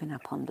never giving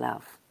up on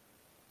love.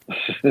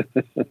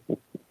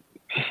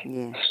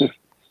 Yeah.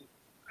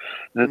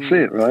 That's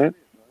it, right?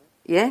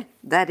 Yeah,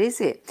 that is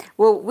it.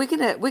 Well, we're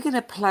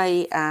gonna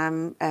play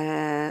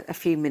a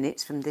few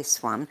minutes from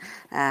this one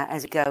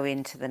as we go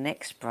into the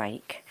next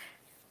break.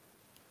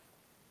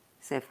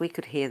 So if we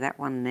could hear that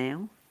one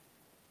now.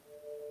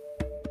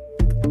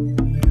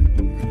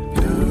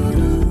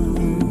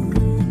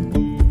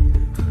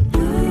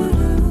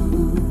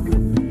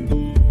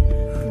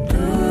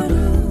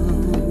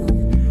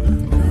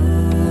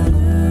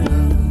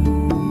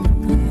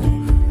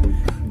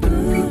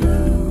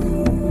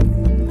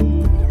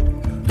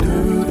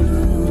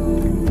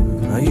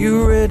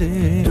 You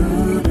ready?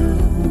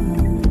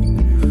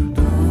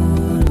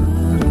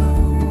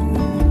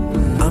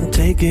 I'm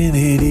taking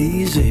it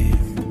easy.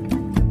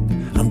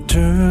 I'm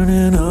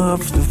turning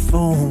off the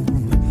phone.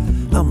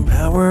 I'm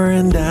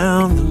powering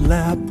down the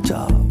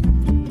laptop.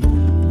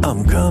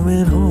 I'm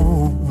coming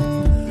home.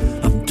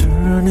 I'm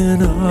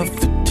turning off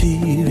the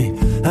TV.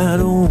 I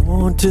don't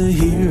want to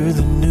hear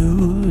the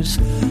news.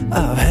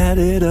 I've had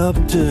it up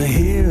to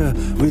here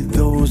with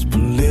those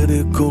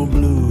political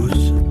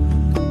blues.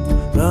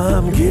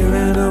 I'm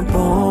giving up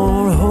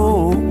on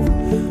hope,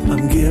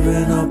 I'm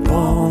giving up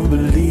on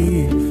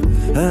belief,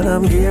 and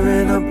I'm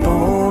giving up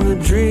on the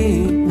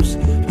dreams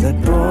that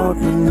brought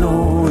me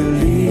no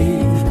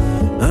relief.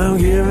 I'm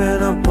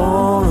giving up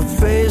on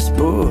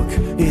Facebook,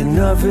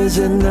 enough is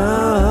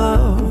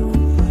enough,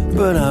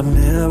 but I'm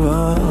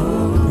never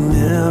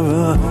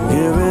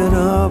giving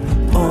up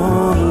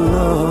on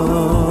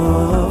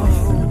love.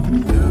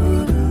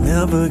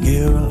 Never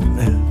give up,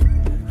 man.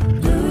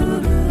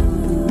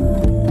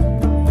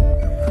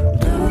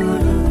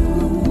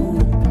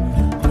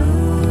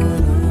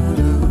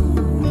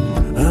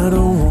 I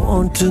don't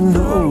want to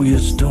know your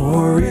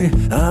story.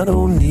 I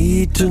don't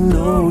need to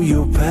know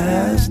your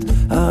past.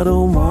 I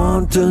don't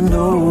want to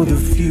know the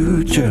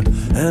future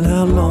and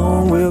how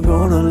long we're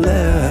gonna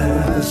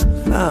last.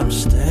 I'm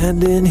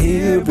standing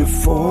here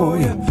before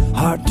you,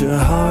 heart to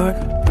heart,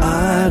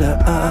 eye to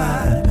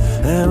eye,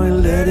 and we're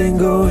letting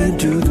go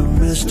into the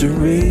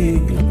mystery,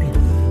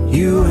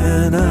 you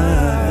and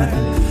I.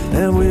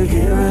 And we're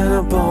giving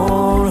up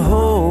on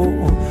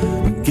hope,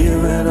 we're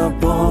giving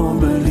up on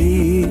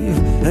belief,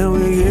 and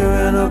we're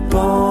giving up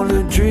on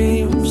the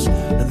dreams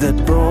that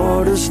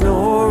brought us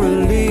no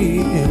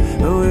relief.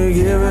 And we're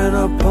giving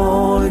up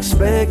on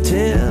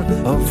expecting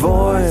a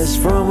voice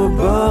from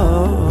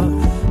above,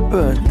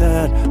 but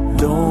that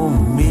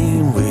don't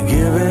mean we're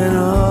giving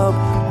up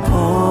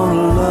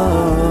on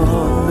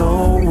love.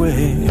 No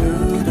way.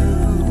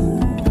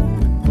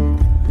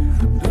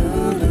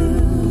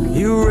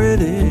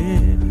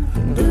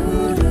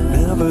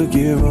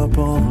 give up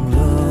on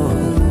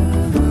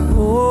love.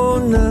 Oh,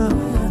 now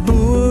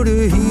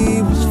Buddha,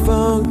 he was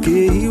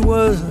funky. He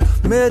was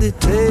a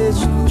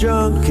meditation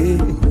junkie.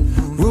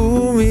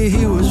 Rumi,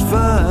 he was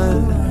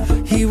fine.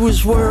 He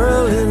was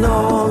whirling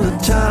all the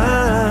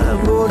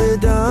time.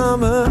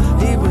 Bodhidharma,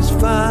 he was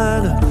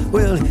fine.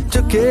 Well, he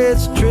took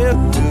his trip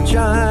to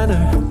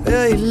China.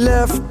 Well, he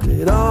left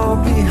it all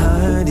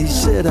behind. He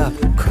said, I've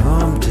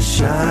come to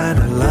shine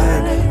a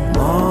light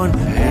on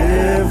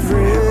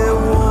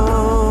everyone.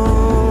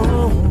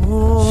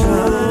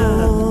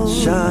 Shine,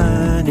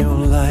 shine your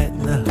light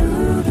now.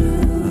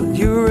 Are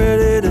you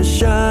ready to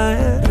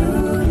shine?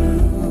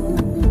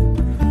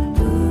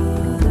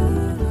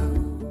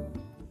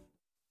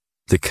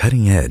 The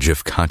cutting edge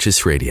of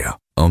conscious radio.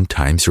 Om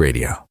Times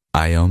Radio.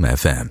 IOM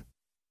FM.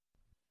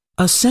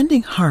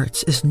 Ascending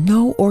Hearts is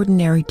no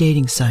ordinary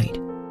dating site,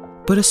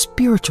 but a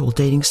spiritual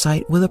dating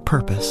site with a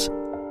purpose,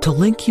 to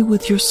link you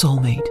with your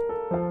soulmate.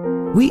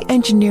 We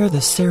engineer the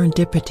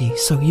serendipity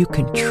so you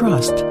can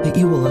trust that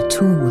you will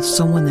attune with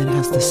someone that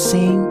has the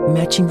same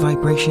matching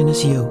vibration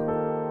as you.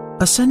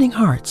 Ascending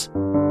Hearts,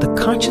 the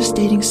conscious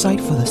dating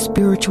site for the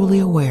spiritually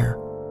aware.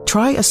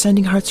 Try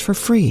Ascending Hearts for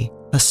free.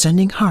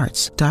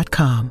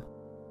 AscendingHearts.com.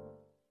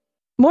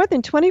 More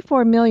than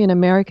 24 million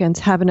Americans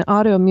have an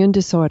autoimmune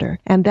disorder,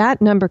 and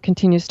that number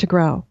continues to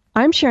grow.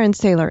 I'm Sharon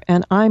Saylor,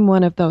 and I'm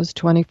one of those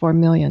 24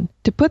 million.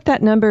 To put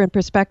that number in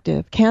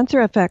perspective,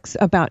 cancer affects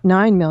about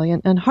 9 million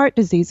and heart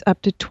disease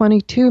up to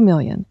 22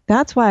 million.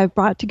 That's why I've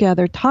brought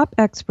together top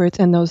experts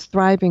and those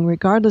thriving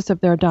regardless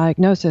of their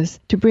diagnosis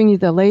to bring you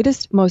the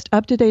latest, most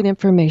up-to-date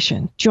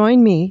information.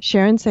 Join me,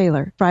 Sharon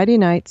Saylor, Friday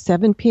night,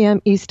 7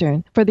 p.m.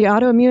 Eastern, for the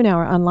Autoimmune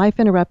Hour on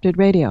Life Interrupted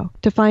Radio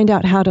to find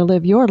out how to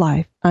live your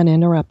life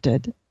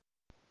uninterrupted.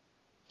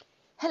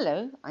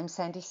 Hello, I'm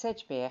Sandy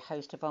Sedgbeer,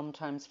 host of Om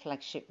Times'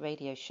 flagship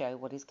radio show,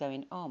 What Is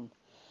Going On?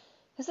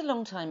 As a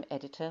long-time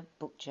editor,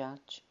 book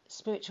judge,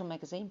 spiritual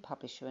magazine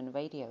publisher and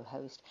radio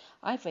host,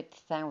 I've read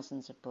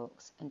thousands of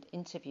books and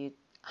interviewed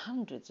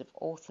hundreds of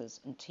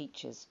authors and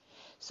teachers,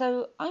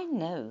 so I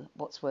know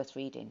what's worth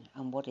reading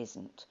and what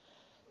isn't.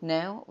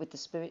 Now, with the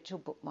spiritual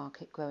book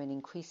market growing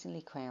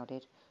increasingly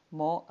crowded,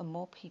 more and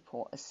more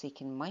people are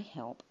seeking my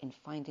help in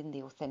finding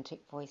the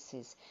authentic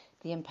voices,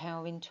 the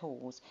empowering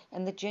tools,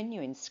 and the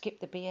genuine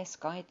skip the BS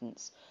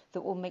guidance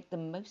that will make the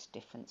most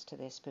difference to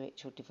their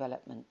spiritual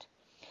development.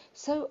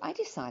 So I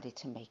decided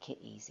to make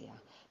it easier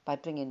by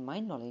bringing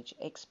my knowledge,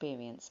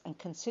 experience, and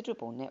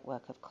considerable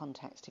network of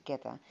contacts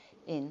together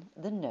in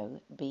the No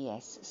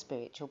BS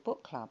Spiritual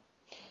Book Club.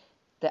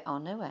 There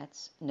are no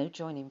ads, no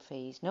joining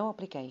fees, no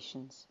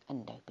obligations,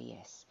 and no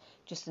BS.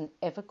 Just an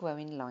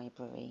ever-growing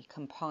library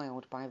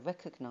compiled by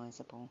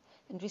recognisable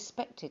and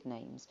respected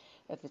names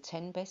of the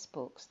 10 best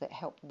books that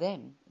helped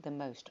them the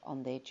most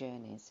on their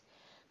journeys.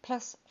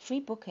 Plus free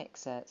book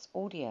excerpts,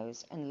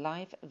 audios, and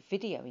live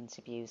video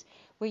interviews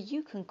where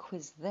you can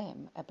quiz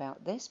them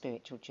about their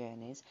spiritual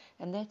journeys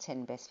and their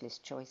 10 best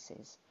list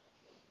choices.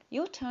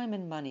 Your time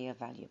and money are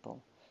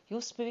valuable.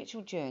 Your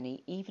spiritual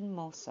journey even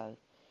more so.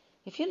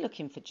 If you're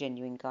looking for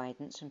genuine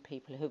guidance from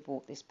people who have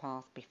walked this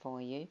path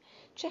before you,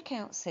 check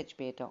out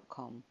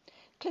sedgbeer.com.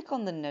 Click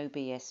on the No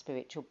BS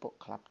Spiritual Book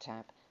Club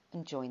tab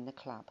and join the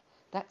club.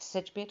 That's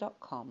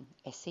sedgbeer.com,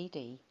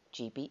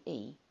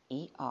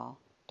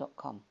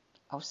 SEDGBEER.com.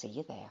 I'll see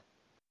you there.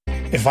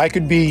 If I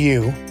could be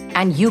you.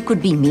 And you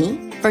could be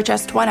me for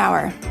just 1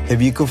 hour.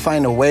 If you could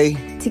find a way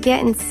to get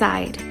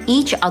inside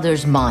each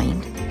other's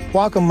mind.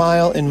 Walk a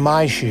mile in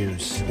my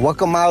shoes. Walk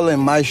a mile in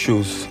my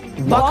shoes.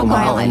 Walk a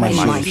mile in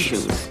my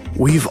shoes.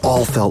 We've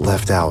all felt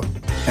left out.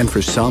 And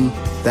for some,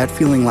 that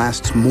feeling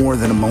lasts more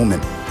than a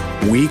moment.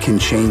 We can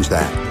change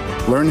that.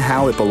 Learn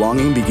how at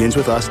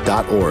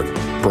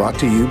belongingbeginswithus.org. Brought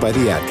to you by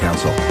the Ad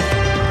Council.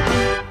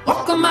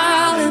 Walk a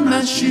mile in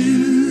my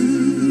shoes.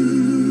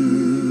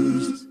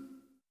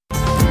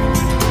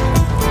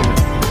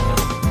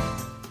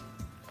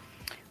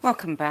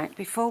 Welcome back.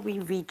 Before we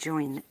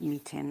rejoin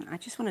Meeting, I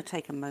just want to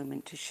take a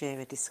moment to share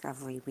a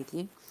discovery with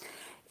you.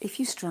 If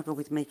you struggle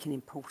with making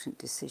important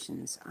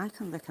decisions, I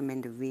can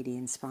recommend a really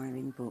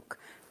inspiring book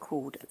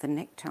called The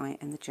Necktie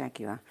and the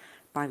Jaguar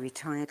by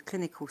retired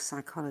clinical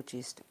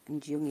psychologist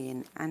and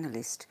Jungian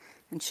analyst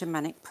and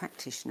shamanic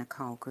practitioner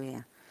Carl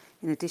Greer,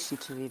 in addition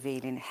to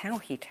revealing how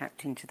he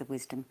tapped into the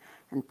wisdom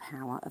and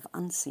power of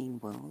unseen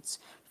worlds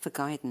for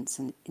guidance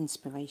and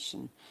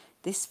inspiration.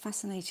 This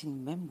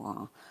fascinating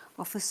memoir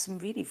offers some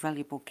really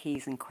valuable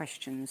keys and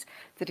questions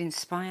that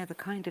inspire the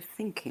kind of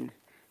thinking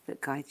that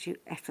guides you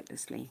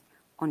effortlessly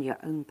on your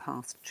own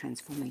path to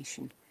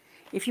transformation.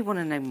 If you want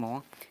to know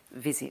more,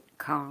 visit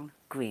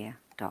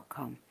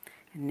carlgreer.com.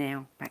 And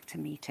now back to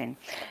Meeting.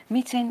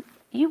 Meeting,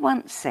 you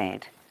once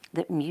said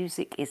that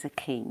music is a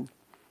key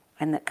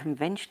and that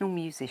conventional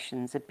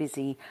musicians are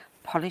busy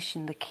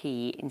polishing the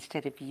key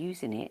instead of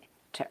using it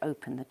to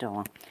open the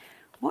door.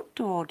 What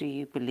door do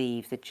you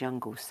believe the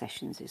Jungle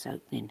Sessions is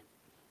opening?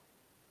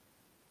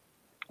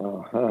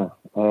 I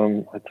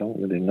don't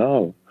really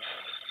know.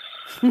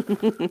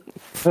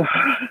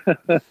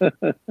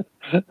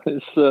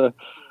 It's,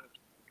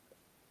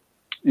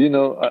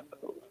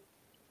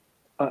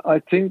 I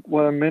think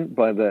what I meant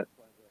by that,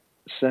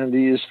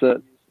 Sandy, is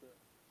that,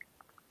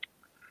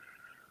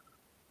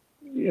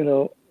 you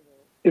know,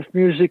 if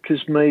music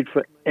is made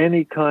for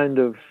any kind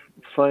of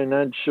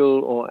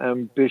financial or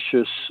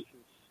ambitious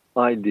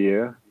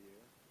idea,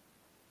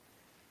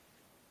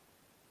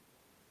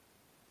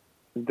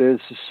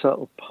 there's a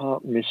subtle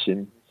part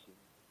missing.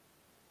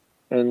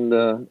 And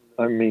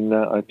I mean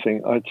that, I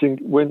think. I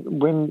think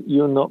when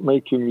you're not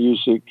making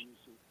music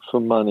for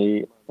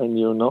money and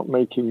you're not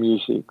making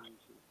music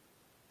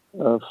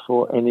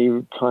for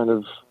any kind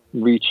of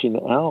reaching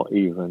out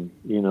even,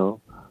 you know,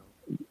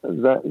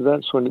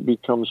 that's when it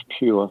becomes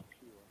pure.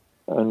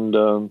 And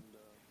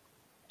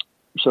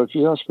so if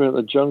you ask me at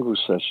the Jungle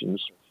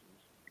Sessions,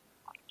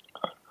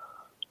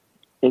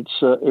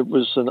 it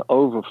was an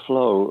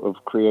overflow of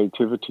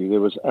creativity. There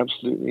was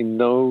absolutely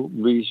no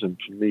reason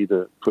for me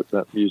to put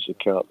that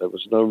music out. There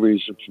was no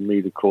reason for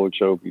me to call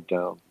Joby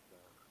down.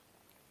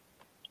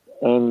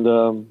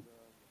 And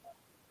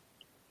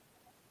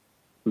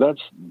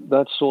that's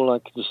all I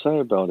can say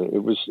about it.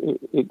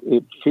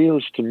 It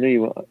feels to me,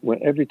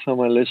 when every time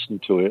I listen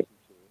to it,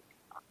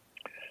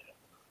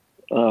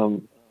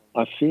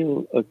 I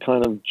feel a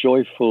kind of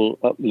joyful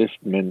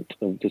upliftment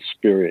of the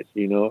spirit,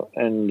 you know,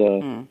 and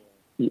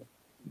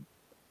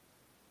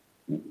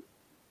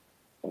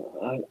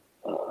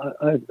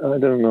I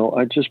don't know.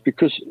 I just,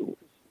 because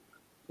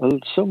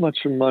so much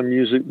of my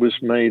music was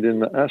made in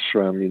the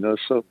ashram, you know,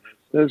 so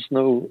there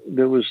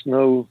was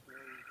no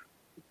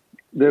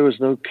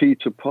key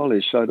to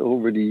polish. I'd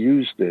already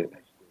used it,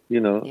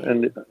 you know,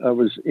 and I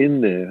was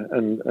in there,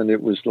 and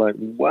it was like,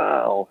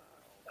 wow,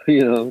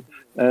 you know,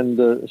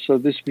 and so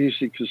this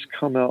music has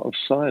come out of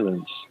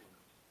silence.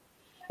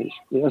 It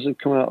hasn't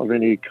come out of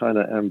any kind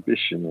of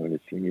ambition or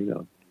anything, you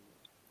know.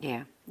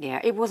 Yeah,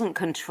 it wasn't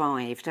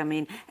contrived. I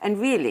mean, and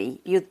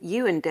really,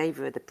 you and Dave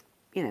are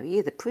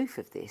you're the proof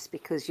of this,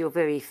 because your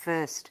very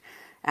first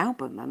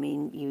album, I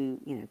mean,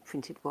 you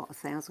printed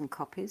 1,000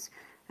 copies,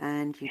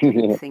 and you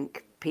didn't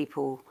think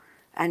people,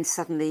 and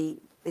suddenly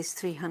there's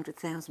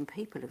 300,000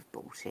 people have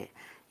bought it,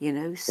 you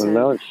know. So well,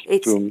 now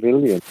it's to 1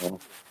 million now.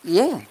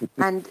 Yeah,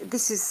 and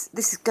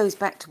this goes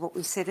back to what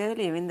we said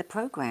earlier in the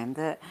program,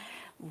 that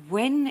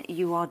when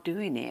you are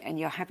doing it and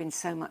you're having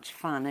so much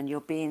fun and you're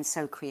being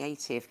so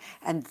creative,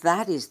 and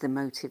that is the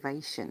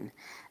motivation,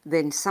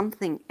 then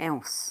something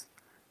else,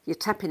 you're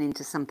tapping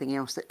into something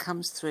else that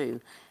comes through.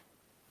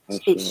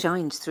 It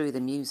shines through the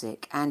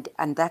music, and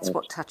that's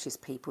what touches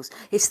people's.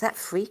 It's that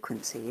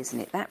frequency, isn't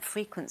it? That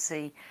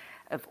frequency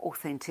of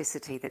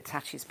authenticity that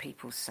touches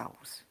people's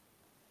souls.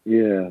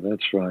 Yeah,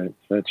 that's right.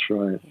 Yeah.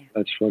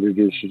 That's what it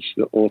is. It's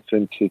the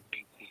authentic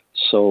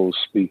soul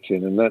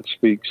speaking, and that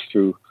speaks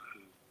through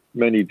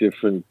many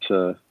different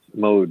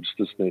modes,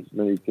 doesn't it?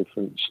 Many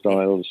different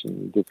styles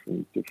and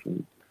different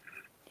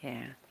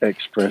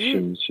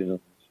expressions, you know.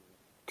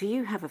 Do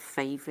you have a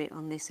favourite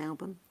on this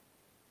album?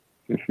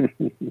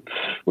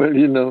 Well,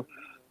 you know,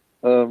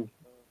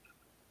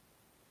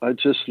 I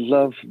just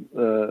love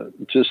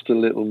Just a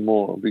Little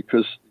More,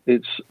 because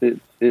it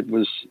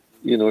was,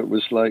 you know, it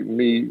was like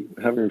me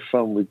having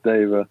fun with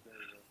Deva,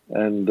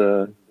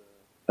 and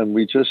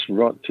we just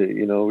rocked it,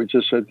 you know. We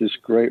just had this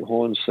great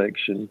horn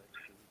section,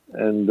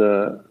 and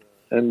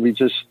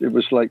it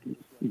was like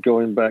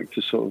going back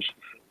to sort of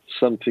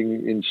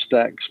something in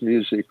Stax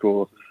music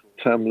or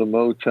Tamla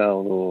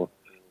Motown or,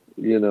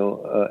 you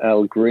know,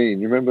 Al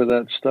Green. You remember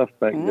that stuff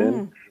back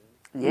then?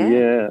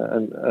 Yeah,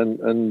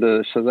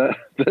 and so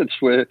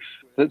that's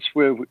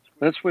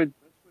where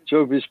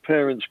Joby's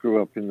parents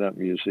grew up in that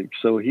music.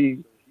 So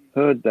he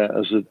heard that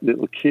as a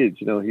little kid.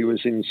 You know, he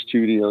was in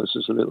studios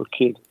as a little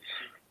kid.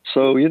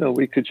 So, you know,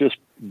 we could just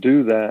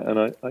do that, and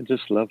I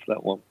just love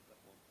that one.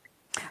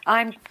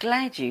 I'm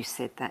glad you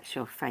said that's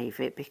your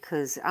favourite,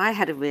 because I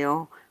had a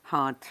real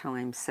hard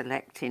time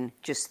selecting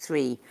just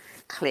 3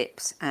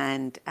 clips,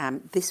 and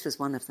this was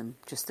one of them,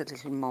 Just a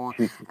Little More.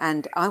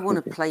 And I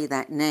want to play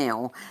that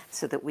now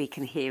so that we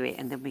can hear it,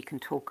 and then we can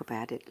talk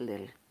about it a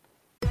little.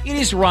 It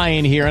is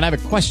Ryan here, and I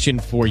have a question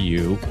for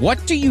you.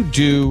 What do you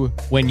do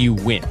when you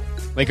win?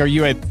 Like, are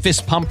you a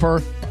fist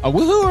pumper, a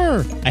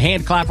woohooer, a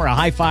hand clapper, a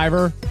high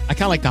fiver? I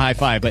kind of like the high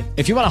five, but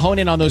if you want to hone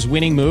in on those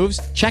winning moves,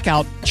 check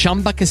out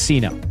Chumba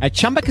Casino. At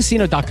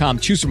ChumbaCasino.com,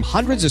 choose from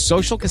hundreds of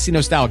social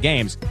casino-style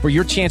games for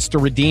your chance to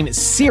redeem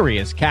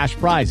serious cash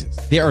prizes.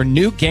 There are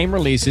new game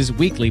releases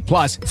weekly,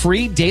 plus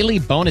free daily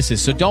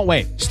bonuses. So don't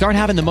wait. Start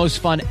having the most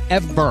fun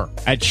ever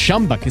at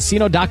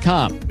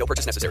ChumbaCasino.com. No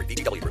purchase necessary.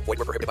 VGW. Void where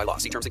prohibited by law.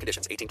 See terms and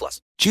conditions. 18+.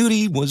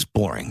 Judy was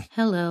boring.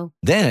 Hello.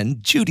 Then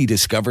Judy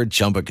discovered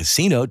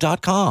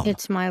ChumbaCasino.com.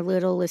 It's my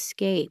little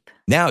escape.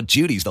 Now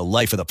Judy's the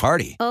life of the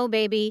party. Oh,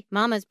 baby,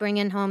 mama's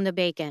bringing home the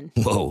bacon.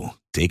 Whoa,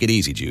 take it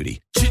easy,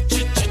 Judy.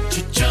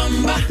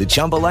 The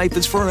Chumba life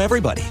is for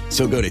everybody.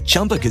 So go to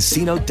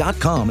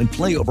ChumbaCasino.com and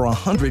play over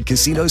 100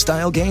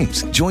 casino-style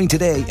games. Join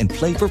today and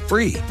play for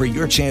free for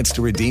your chance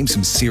to redeem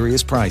some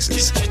serious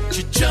prizes.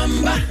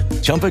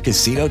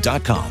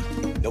 ChumbaCasino.com.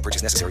 No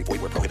purchase necessary.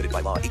 Void where prohibited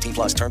by law.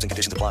 18+. Terms and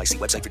conditions apply. See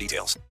website for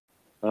details.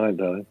 Hi,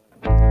 darling.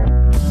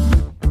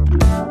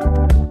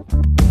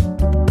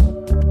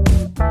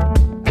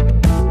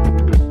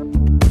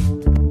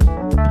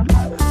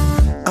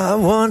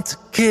 want to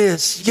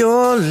kiss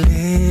your lips.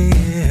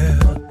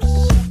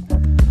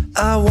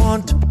 I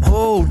want to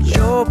hold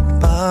your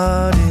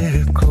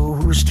body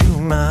close to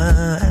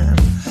mine.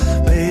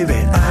 Baby,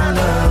 I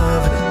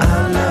love it,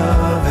 I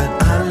love it,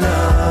 I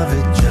love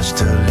it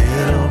just a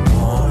little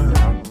more.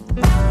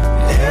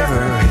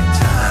 Every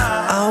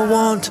time I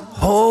want to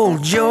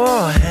hold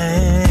your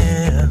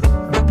hand,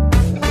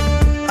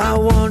 I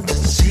want to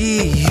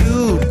see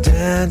you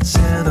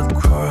dancing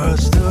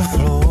across the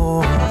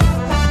floor.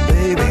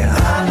 Baby,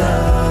 I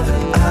love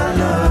it, I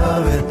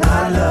love it,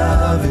 I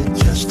love it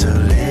just a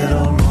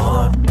little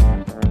more.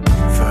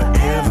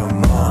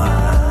 Forevermore,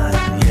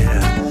 yeah.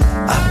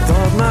 I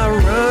thought my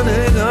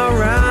running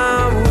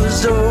around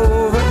was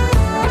over.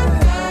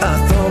 I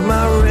thought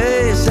my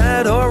race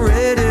had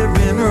already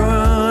been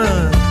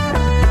run.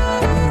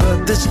 But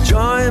this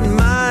joy in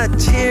my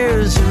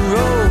tears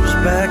rose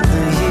back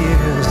the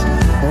years,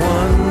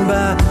 one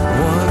by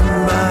one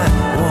by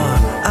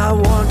one. I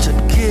want to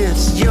kiss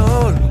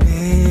your lips.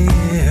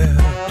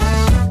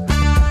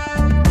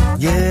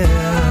 Yeah, yeah.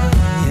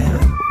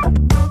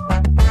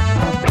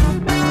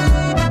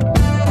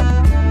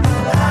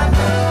 I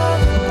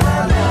love it,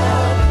 I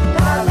love it,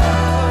 I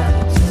love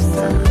it just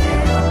a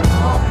little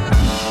more.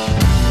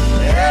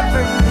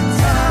 Every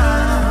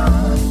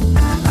time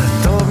I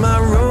thought my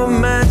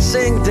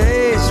romancing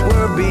days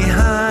were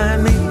behind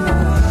me,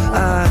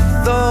 I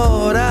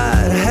thought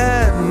I'd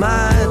had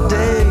my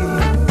day.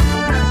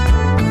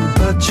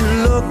 But you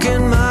look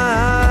in my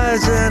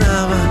eyes and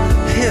I'm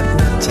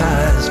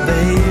hypnotized,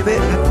 baby.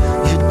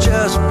 You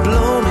just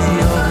blow me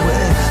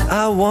away.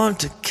 I want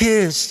to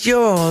kiss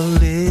your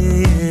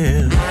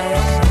lips.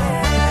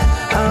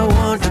 I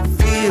want to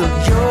feel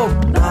your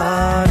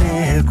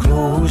body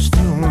close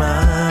to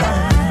mine.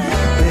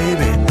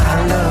 Baby, I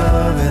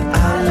love it, I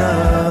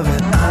love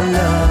it, I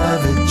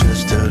love it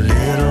just a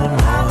little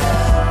more.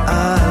 I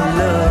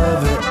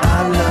love it, I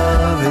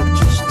love it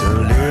just a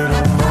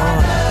little more.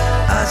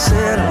 I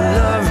said I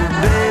love you,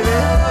 baby,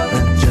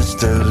 and just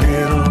a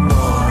little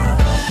more.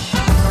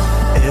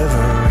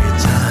 Every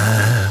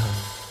time.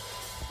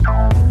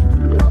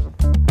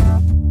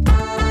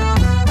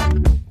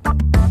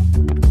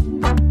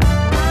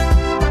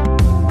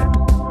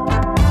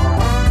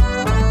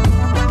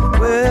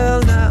 Well,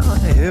 now,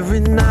 every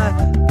night,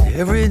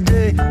 every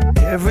day,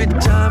 every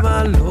time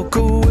I look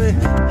away,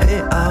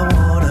 hey, I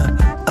wanna.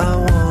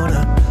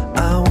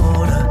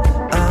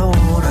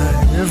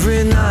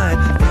 Every night,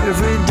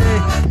 every day,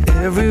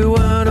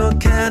 everyone, what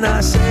can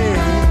I say?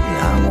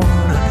 I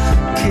wanna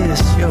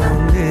kiss your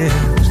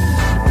lips.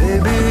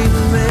 Baby,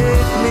 you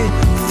make me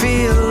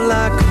feel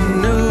like a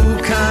new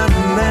kind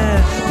of man.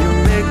 You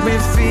make me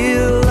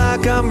feel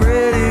like I'm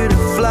ready to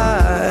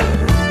fly.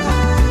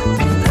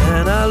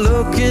 And I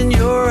look in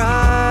your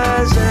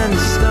eyes and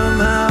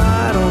somehow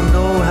I don't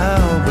know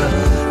how, but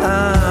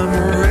I'm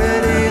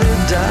ready to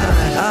die.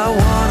 I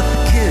wanna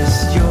kiss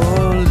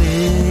your lips.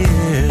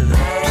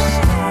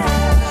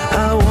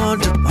 I want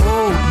to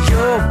hold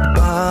your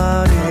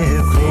body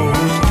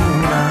close to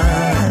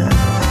mine.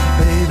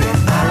 Baby,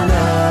 I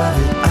love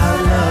it, I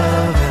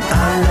love it,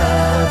 I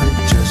love it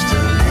just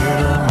a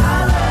little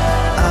more.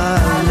 I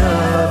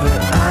love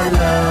it, I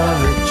love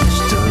it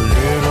just a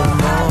little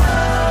more.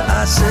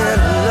 I said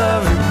I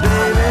love you,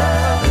 baby,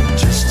 and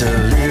just a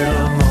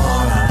little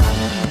more.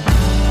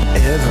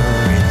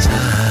 Every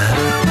time.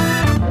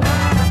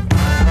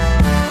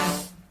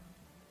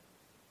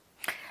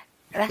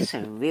 That's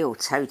a real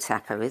toe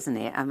tapper, isn't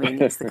it? I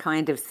mean, it's the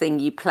kind of thing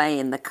you play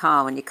in the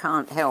car and you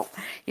can't help,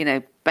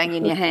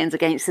 banging your hands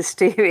against the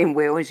steering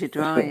wheel as you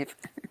drive.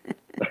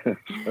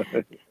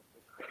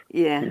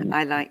 Yeah,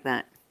 I like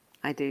that.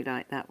 I do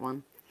like that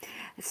one.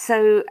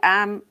 So,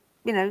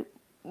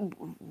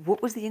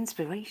 what was the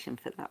inspiration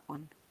for that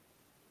one?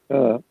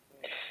 Well,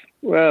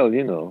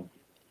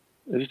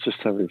 it's just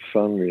having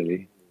fun,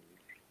 really.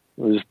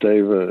 It was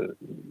Dava,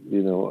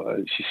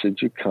 she said,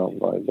 you can't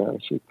write that. I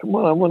said, come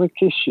on, I want to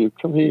kiss you.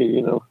 Come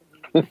here,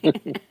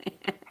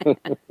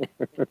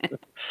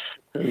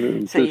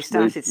 So you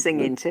started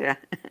singing to her.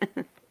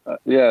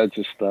 Yeah, I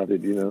just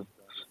started,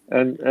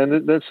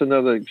 And that's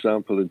another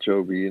example of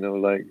Joby,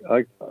 like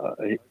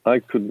I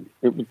couldn't,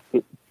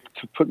 to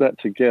put that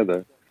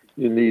together,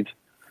 you need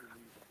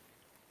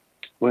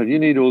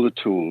all the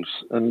tools.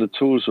 And the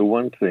tools are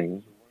one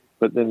thing,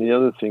 but then the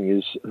other thing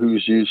is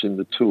who's using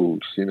the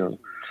tools,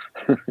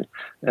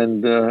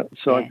 And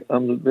so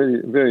I'm very,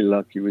 very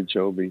lucky with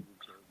Joby.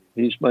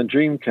 He's my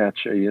dream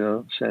catcher,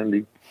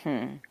 Sandy.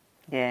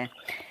 Yeah.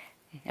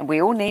 And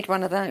we all need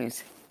one of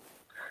those.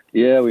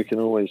 Yeah, we can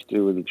always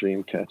do with a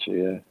dream catcher,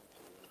 yeah.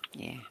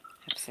 Yeah,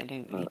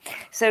 absolutely.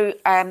 So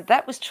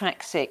that was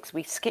track 6.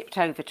 We skipped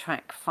over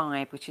track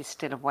 5, which is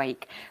Still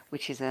Awake,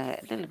 which is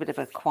a little bit of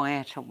a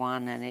quieter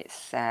one, and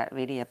it's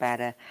really about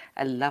a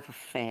love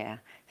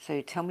affair.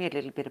 So tell me a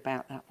little bit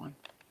about that one.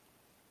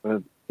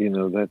 Well,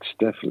 that's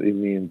definitely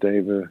me and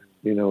Dava.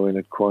 In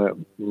a quiet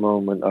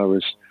moment, I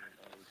was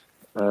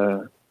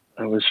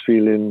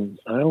feeling,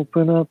 I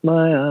open up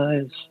my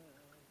eyes,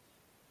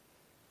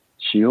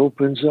 She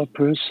opens up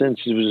her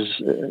senses. It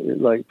was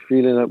like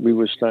feeling that we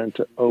were starting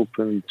to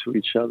open to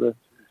each other.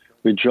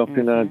 We're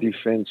dropping our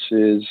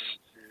defenses.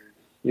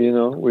 You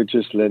know, we're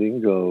just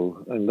letting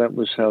go. And that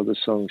was how the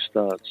song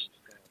starts.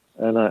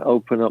 And I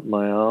open up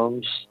my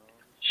arms.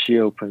 She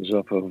opens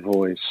up her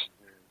voice.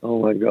 Oh,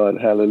 my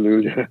God,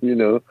 hallelujah, you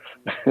know.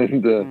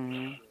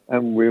 And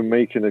we're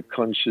making a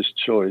conscious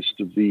choice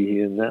to be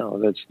here now.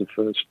 That's the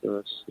first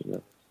verse, you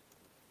know.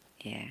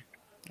 Yeah.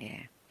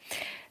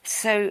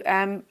 So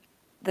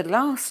the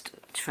last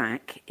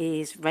track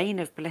is Rain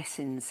of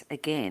Blessings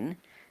again,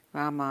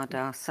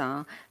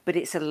 Ramadasa, but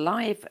it's a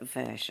live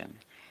version.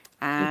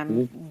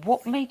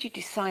 What made you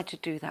decide to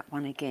do that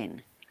one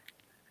again?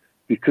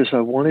 Because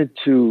I wanted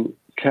to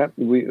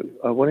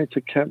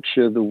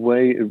capture the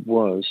way it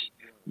was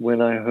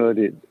when I heard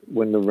it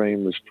when the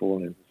rain was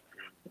falling,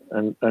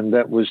 and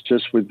that was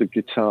just with the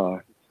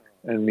guitar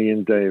and me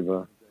and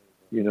Deva,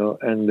 you know.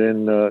 And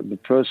then the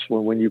first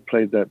one, when you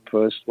played that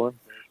first one,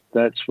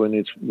 that's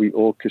when we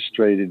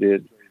orchestrated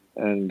it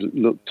and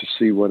looked to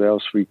see what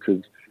else we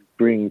could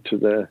bring to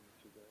the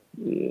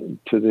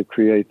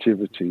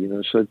creativity, you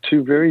know. So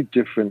two very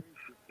different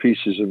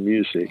pieces of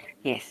music.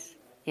 Yes,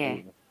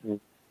 yeah.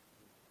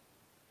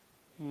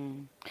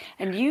 And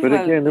you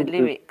wrote the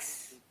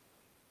lyrics.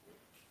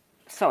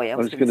 Sorry, I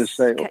was going to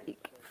say.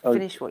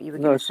 Finish what you were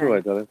going to say. No,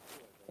 it's all right, darling.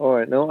 All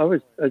right, no, I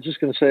was just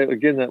going to say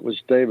again that was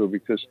Deva,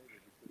 because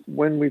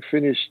when we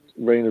finished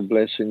Rain of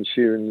Blessings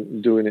here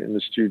and doing it in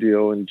the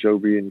studio and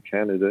Joby in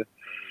Canada,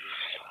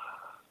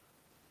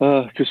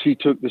 because he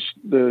took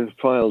the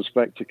files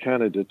back to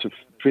Canada to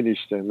finish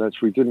them.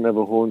 We didn't have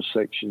a horn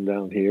section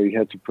down here. He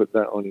had to put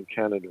that on in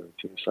Canada and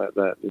things like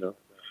that, you know.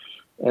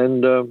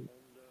 And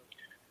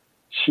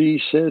she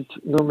said,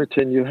 "No,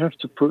 Miten, you have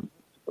to put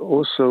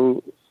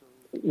also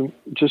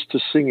just to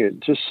sing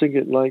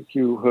it like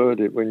you heard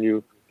it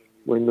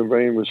when the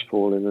rain was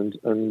falling."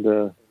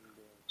 And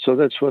so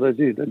that's what I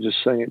did. I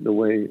just sang it the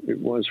way it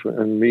was,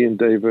 and me and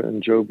David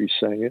and Joby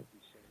sang it,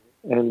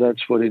 and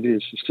that's what it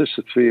is. It's just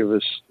the three of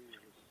us.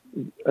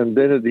 And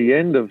then at the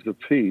end of the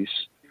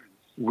piece,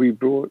 we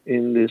brought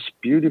in this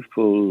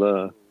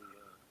beautiful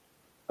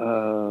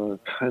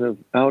kind of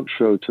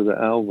outro to the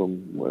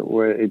album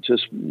where it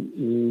just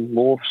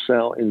morphs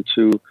out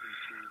into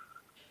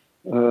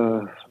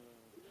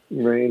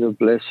Rain of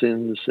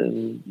Blessings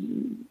and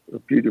a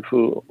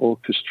beautiful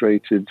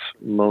orchestrated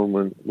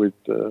moment with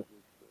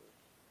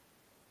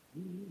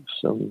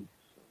some,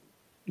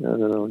 I don't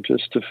know,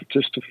 just to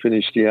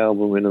finish the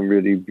album in a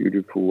really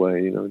beautiful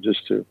way, you know,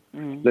 just to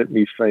let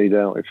me fade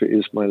out. If it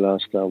is my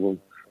last album,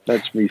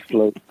 that's me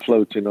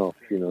floating off,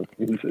 you know,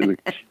 into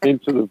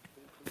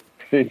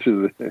the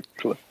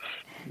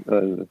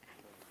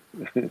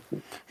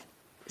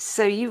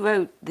So you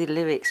wrote the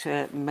lyrics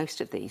for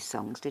most of these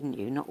songs, didn't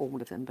you? Not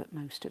all of them, but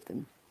most of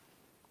them.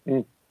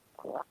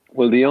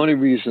 Well, the only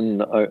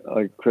reason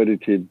I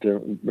credited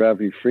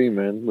Ravi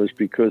Freeman was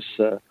because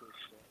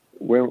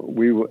when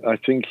we were, I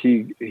think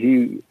he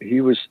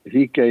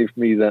gave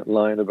me that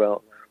line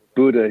about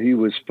Buddha. He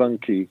was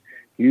funky.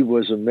 He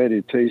was a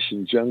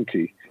meditation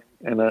junkie,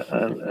 and I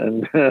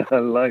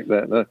like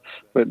that.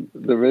 But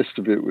the rest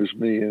of it was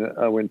me. And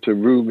I went to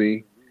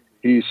Rumi.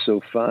 He's so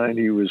fine.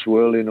 He was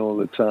whirling all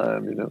the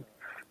time, you know.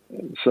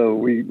 So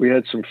we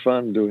had some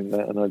fun doing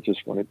that, and I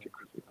just wanted to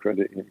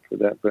credit him for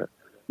that. But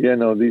yeah,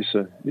 no, these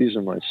are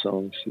my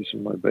songs. These are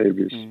my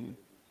babies.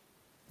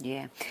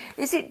 Yeah.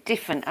 Is it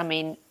different? I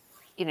mean,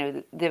 you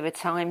know, there are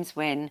times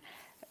when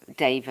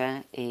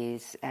Deva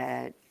is,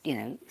 you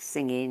know,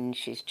 singing,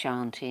 she's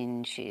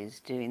chanting,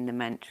 she's doing the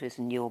mantras,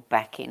 and you're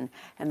backing.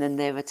 And then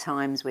there are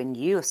times when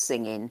you're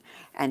singing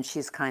and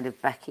she's kind of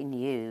backing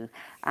you.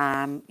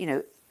 You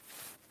know,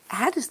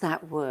 how does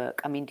that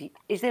work? I mean,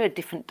 is there a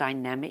different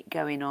dynamic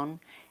going on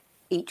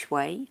each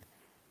way?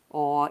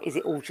 Or is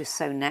it all just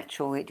so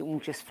natural, it all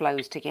just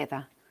flows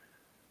together?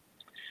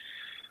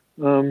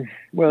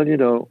 Well, you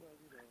know,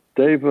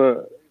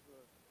 Deva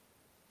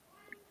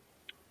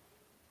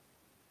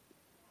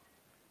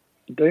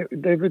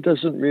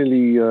doesn't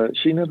really,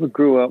 she never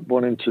grew up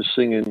wanting to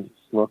sing in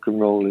rock and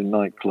roll in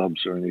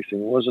nightclubs or anything.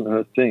 It wasn't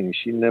her thing.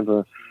 She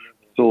never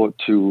thought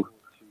to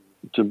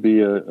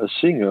be a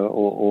singer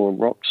or a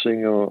rock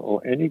singer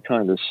or any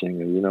kind of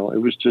singer, you know. It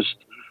was just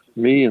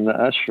me in the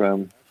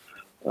ashram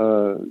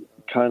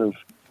kind of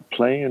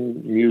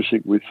playing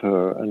music with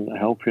her and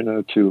helping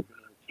her to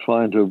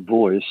find her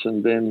voice.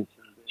 And then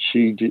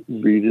she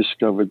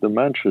rediscovered the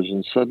mantras,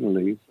 and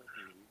suddenly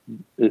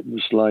it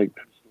was like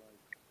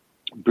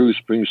Bruce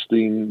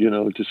Springsteen, you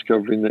know,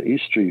 discovering the E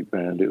Street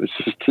Band. It was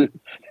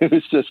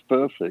just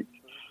perfect.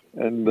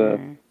 And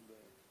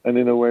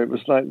in a way, it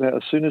was like that.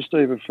 As soon as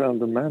David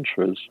found the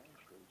mantras,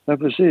 that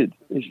was it.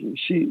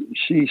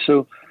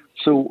 So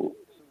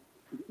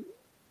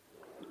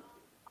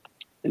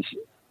it's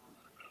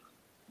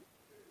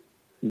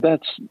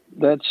that's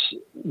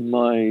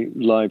my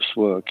life's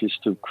work, is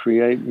to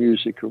create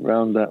music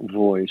around that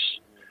voice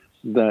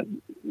that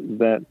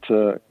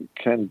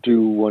can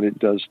do what it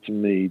does to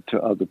me to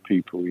other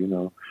people. You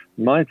know,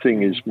 my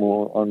thing is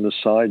more on the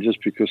side, just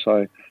because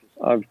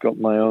I've got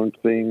my own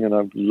thing, and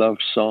I love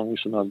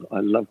songs, and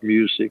I love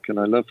music, and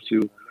I love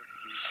to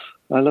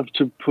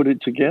put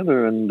it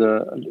together.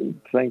 And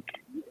thank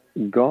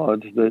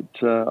God that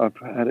I've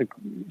had a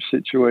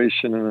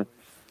situation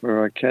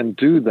where I can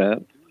do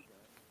that,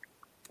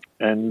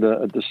 and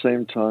at the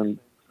same time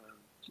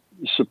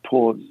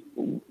support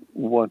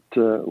what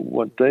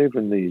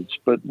Dava needs.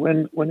 But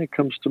when it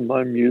comes to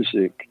my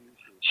music,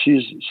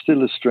 she's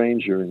still a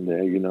stranger in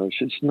there.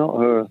 It's not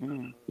her.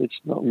 It's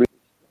not really.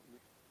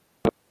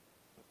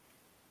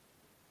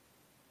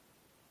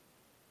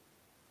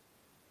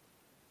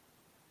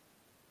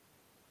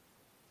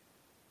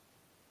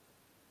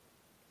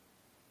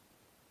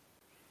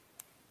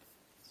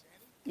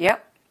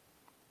 Yep.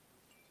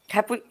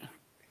 Have we?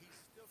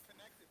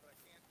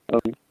 A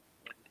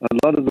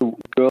lot of the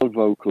girl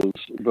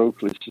vocalists are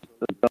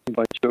done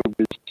by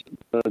Joby's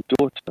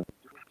daughter,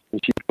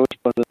 and she goes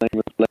by the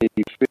name of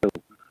Lady Phil,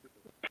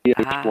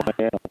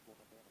 Phyl,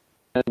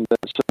 and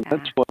so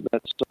that's what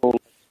that's all.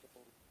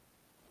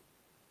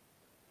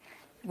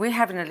 We're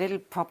having a little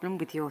problem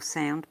with your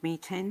sound,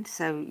 Miten,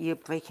 so you're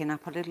breaking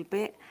up a little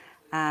bit.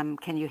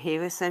 Can you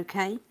hear us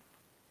okay?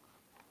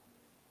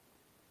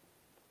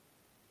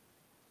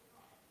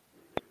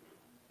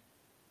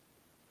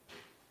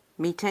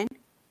 Miten?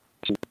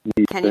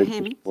 Can you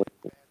hear me?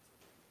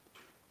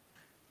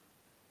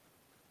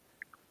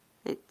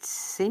 It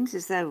seems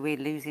as though we're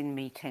losing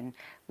Miten,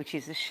 which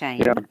is a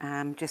shame.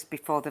 Yeah. Just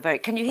before the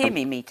vote. Can you hear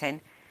me,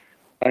 Miten?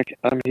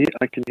 I'm here.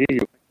 I can hear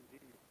you.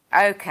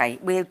 Okay,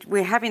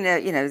 we're having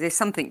there's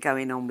something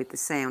going on with the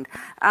sound.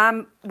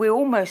 We're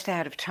almost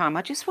out of time.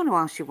 I just want to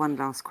ask you one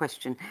last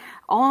question.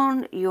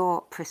 On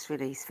your press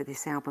release for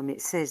this album,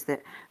 it says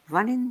that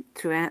running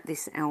throughout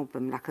this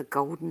album like a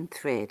golden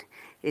thread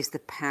is the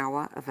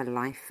power of a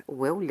life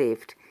well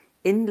lived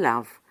in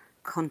love,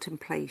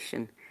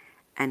 contemplation,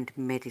 and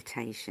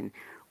meditation.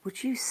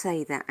 Would you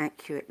say that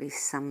accurately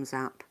sums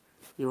up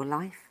your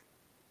life?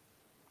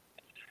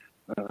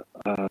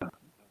 I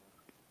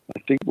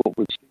think what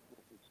was...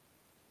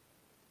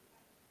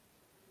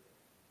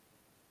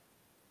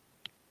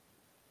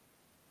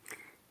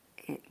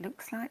 It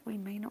looks like we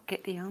may not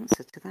get the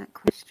answer to that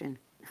question.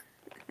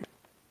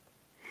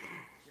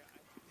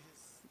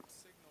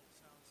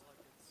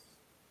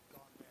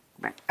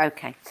 Right,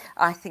 okay.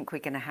 I think we're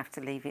going to have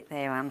to leave it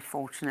there,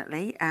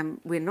 unfortunately.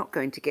 We're not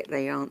going to get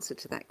the answer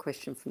to that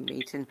question from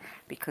Miten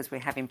because we're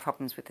having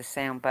problems with the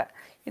sound. But,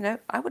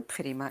 I would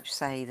pretty much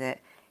say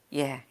that,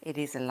 yeah, it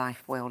is a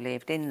life well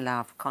lived in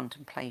love,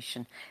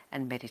 contemplation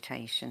and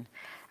meditation.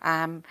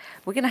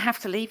 We're going to have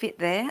to leave it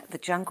there. The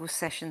Jungle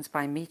Sessions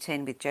by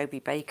Miten with Joby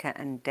Baker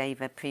and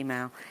Dava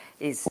Premal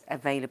is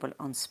available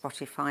on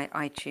Spotify,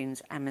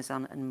 iTunes,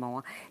 Amazon and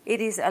more.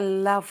 It is a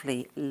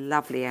lovely,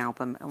 lovely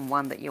album and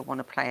one that you'll want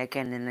to play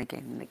again and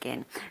again and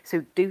again.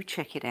 So do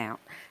check it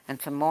out.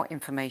 And for more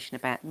information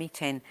about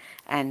Miten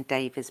and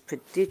Dava's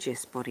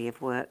prodigious body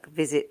of work,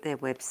 visit their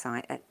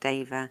website at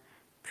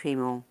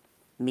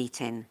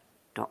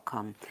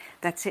davapremalmiten.com.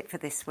 That's it for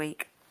this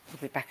week. We'll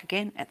be back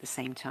again at the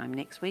same time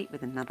next week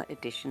with another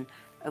edition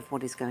of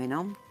What Is Going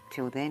On.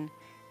 Till then,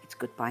 it's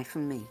goodbye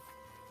from me.